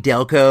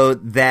Delco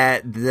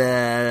that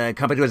the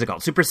company, what's it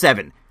called? Super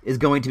 7 is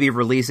going to be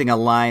releasing a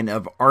line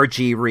of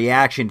Archie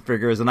reaction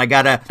figures, and I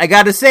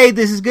gotta say,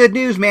 this is good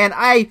news, man.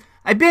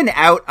 I've been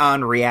out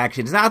on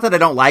reactions. Not that I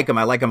don't like them.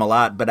 I like them a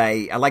lot, but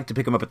I like to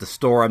pick them up at the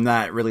store. I'm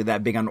not really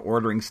that big on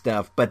ordering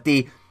stuff, but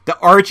the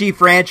Archie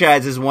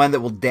franchise is one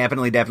that will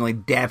definitely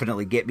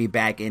get me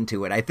back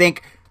into it. I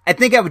think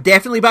I would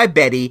definitely buy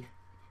Betty.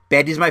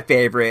 Betty's my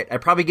favorite.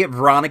 I'd probably get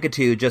Veronica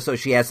too, just so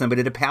she has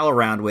somebody to pal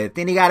around with.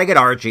 Then you gotta get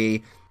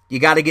Archie. You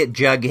gotta get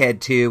Jughead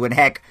too. And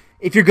heck,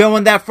 if you're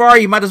going that far,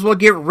 you might as well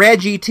get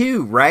Reggie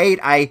too, right?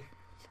 I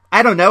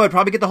don't know. I'd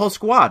probably get the whole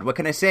squad. What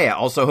can I say? I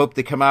also hope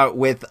they come out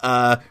with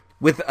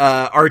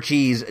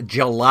Archie's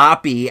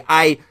Jalopy.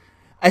 I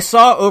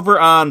saw over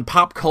on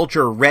Pop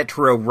Culture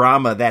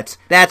Retro-Rama, that's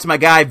my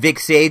guy Vic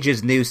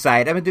Sage's new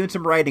site. I've been doing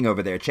some writing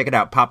over there. Check it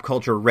out,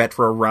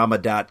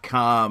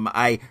 popcultureretrorama.com.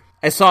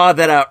 I saw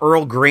that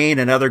Earl Green,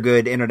 another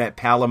good internet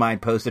pal of mine,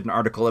 posted an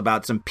article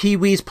about some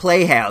Pee-wee's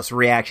Playhouse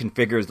reaction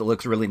figures that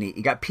looks really neat.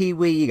 You got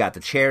Pee-wee, you got the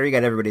chair, you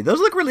got everybody. Those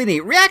look really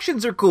neat.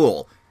 Reactions are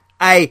cool.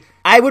 I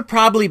would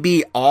probably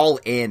be all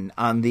in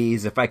on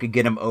these if I could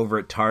get them over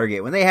at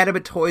Target. When they had them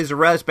at Toys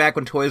R Us, back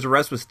when Toys R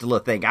Us was still a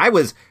thing, I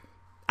was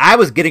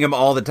getting them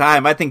all the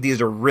time. I think these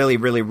are really,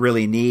 really,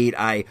 really neat.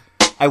 I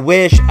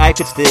wish I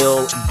could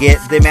still get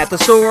them at the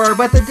store,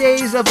 but the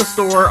days of the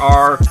store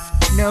are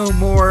no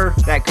more.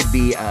 That could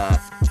be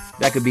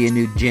a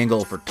new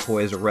jingle for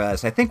Toys R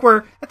Us. I think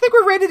we're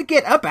ready to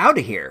get up out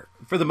of here.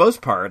 For the most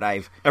part,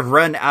 I've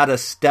run out of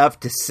stuff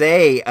to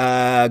say.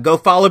 Go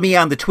follow me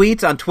on the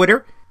tweets on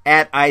Twitter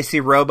at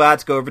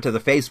ICRobots. Go over to the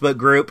Facebook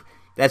group.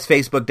 That's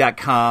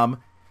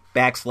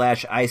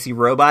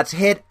facebook.com/ICRobots.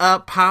 Hit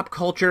up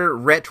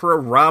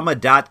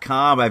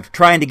popcultureretrorama.com. I'm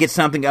trying to get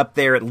something up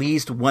there at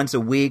least once a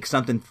week,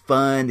 something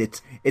fun.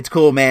 It's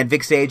cool, man.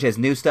 Vic Sage has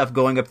new stuff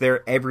going up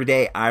there every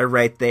day. I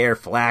write there,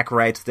 Flack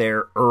writes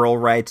there, Earl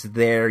writes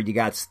there. You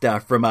got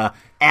stuff from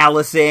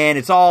Allison.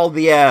 It's all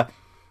the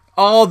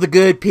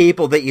good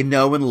people that you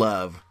know and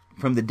love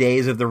from the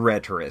days of the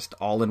Retroist,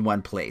 all in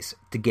one place,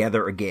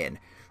 together again,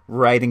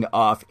 riding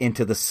off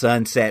into the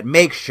sunset.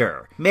 Make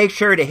sure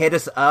to hit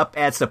us up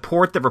at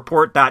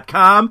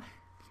supportthereport.com.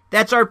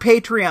 That's our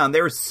Patreon.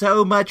 There's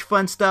so much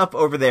fun stuff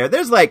over there.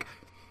 There's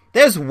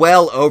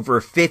well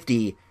over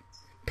 50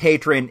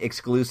 patron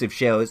exclusive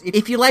shows.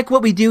 If you like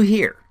what we do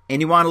here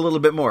and you want a little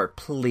bit more,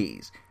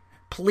 please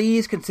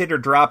please consider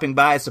dropping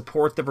by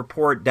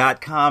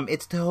supportthereport.com.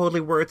 It's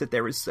totally worth it.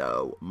 There is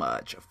so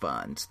much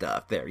fun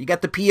stuff there. You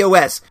got the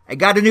POS. I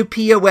got a new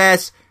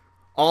POS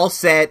all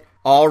set,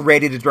 all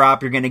ready to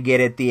drop. You're going to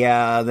get it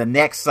the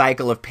next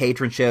cycle of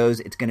patron shows.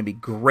 It's going to be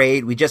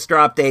great. We just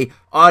dropped a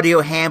audio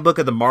handbook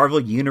of the Marvel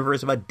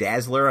Universe about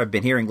Dazzler. I've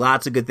been hearing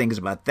lots of good things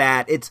about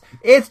that. It's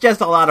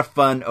just a lot of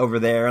fun over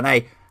there, and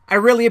I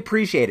really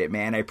appreciate it,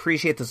 man. I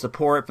appreciate the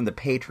support from the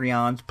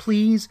Patreons.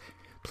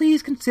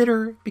 Please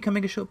consider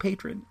becoming a show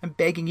patron. I'm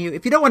begging you.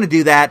 If you don't want to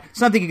do that,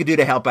 something you can do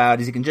to help out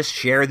is you can just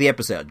share the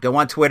episode. Go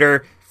on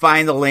Twitter,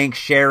 find the link,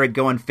 share it.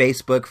 Go on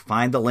Facebook,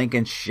 find the link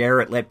and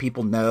share it. Let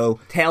people know.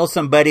 Tell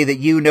somebody that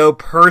you know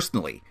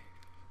personally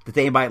that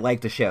they might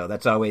like the show.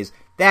 That's always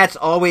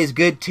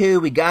good too.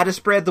 We got to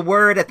spread the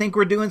word. I think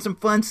we're doing some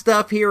fun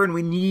stuff here, and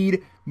we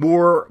need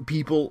more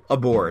people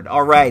aboard.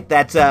 All right,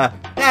 that's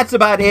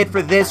about it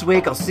for this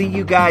week. I'll see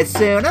you guys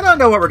soon. I don't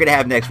know what we're gonna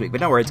have next week,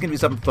 but don't worry, it's gonna be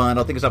something fun.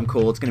 I'll think of something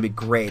cool. It's gonna be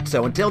great.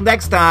 So until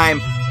next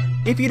time,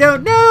 if you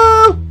don't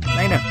know,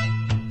 I know.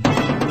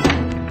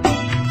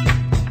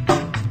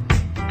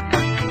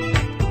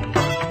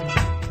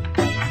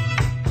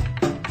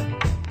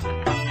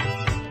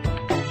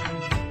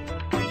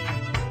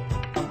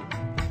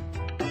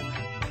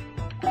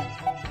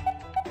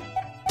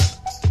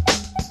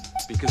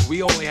 Because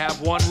we only have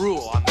one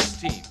rule on this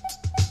team.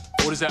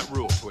 What is that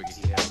rule,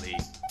 Twiggy? ELE.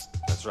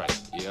 That's right,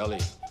 ELE.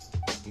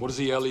 What does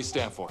ELE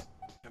stand for?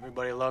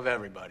 Everybody love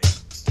everybody.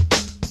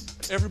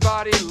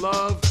 Everybody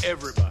love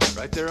everybody.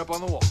 Right there up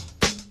on the wall.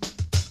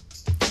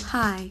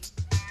 Hi.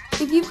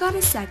 If you've got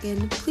a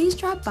second, please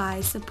drop by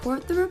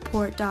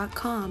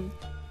supportthereport.com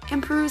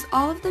and peruse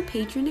all of the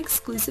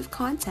patron-exclusive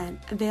content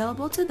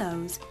available to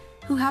those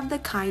who have the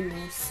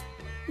kindness,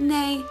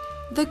 nay,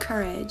 the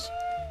courage,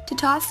 to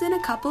toss in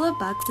a couple of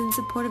bucks in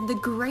support of the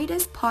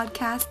greatest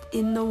podcast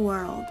in the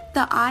world,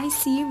 the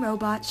IC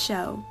Robot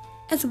Show.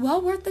 It's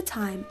well worth the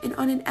time, and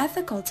on an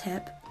ethical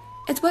tip,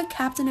 it's what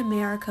Captain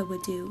America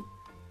would do.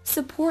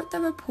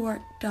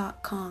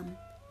 supportthereport.com.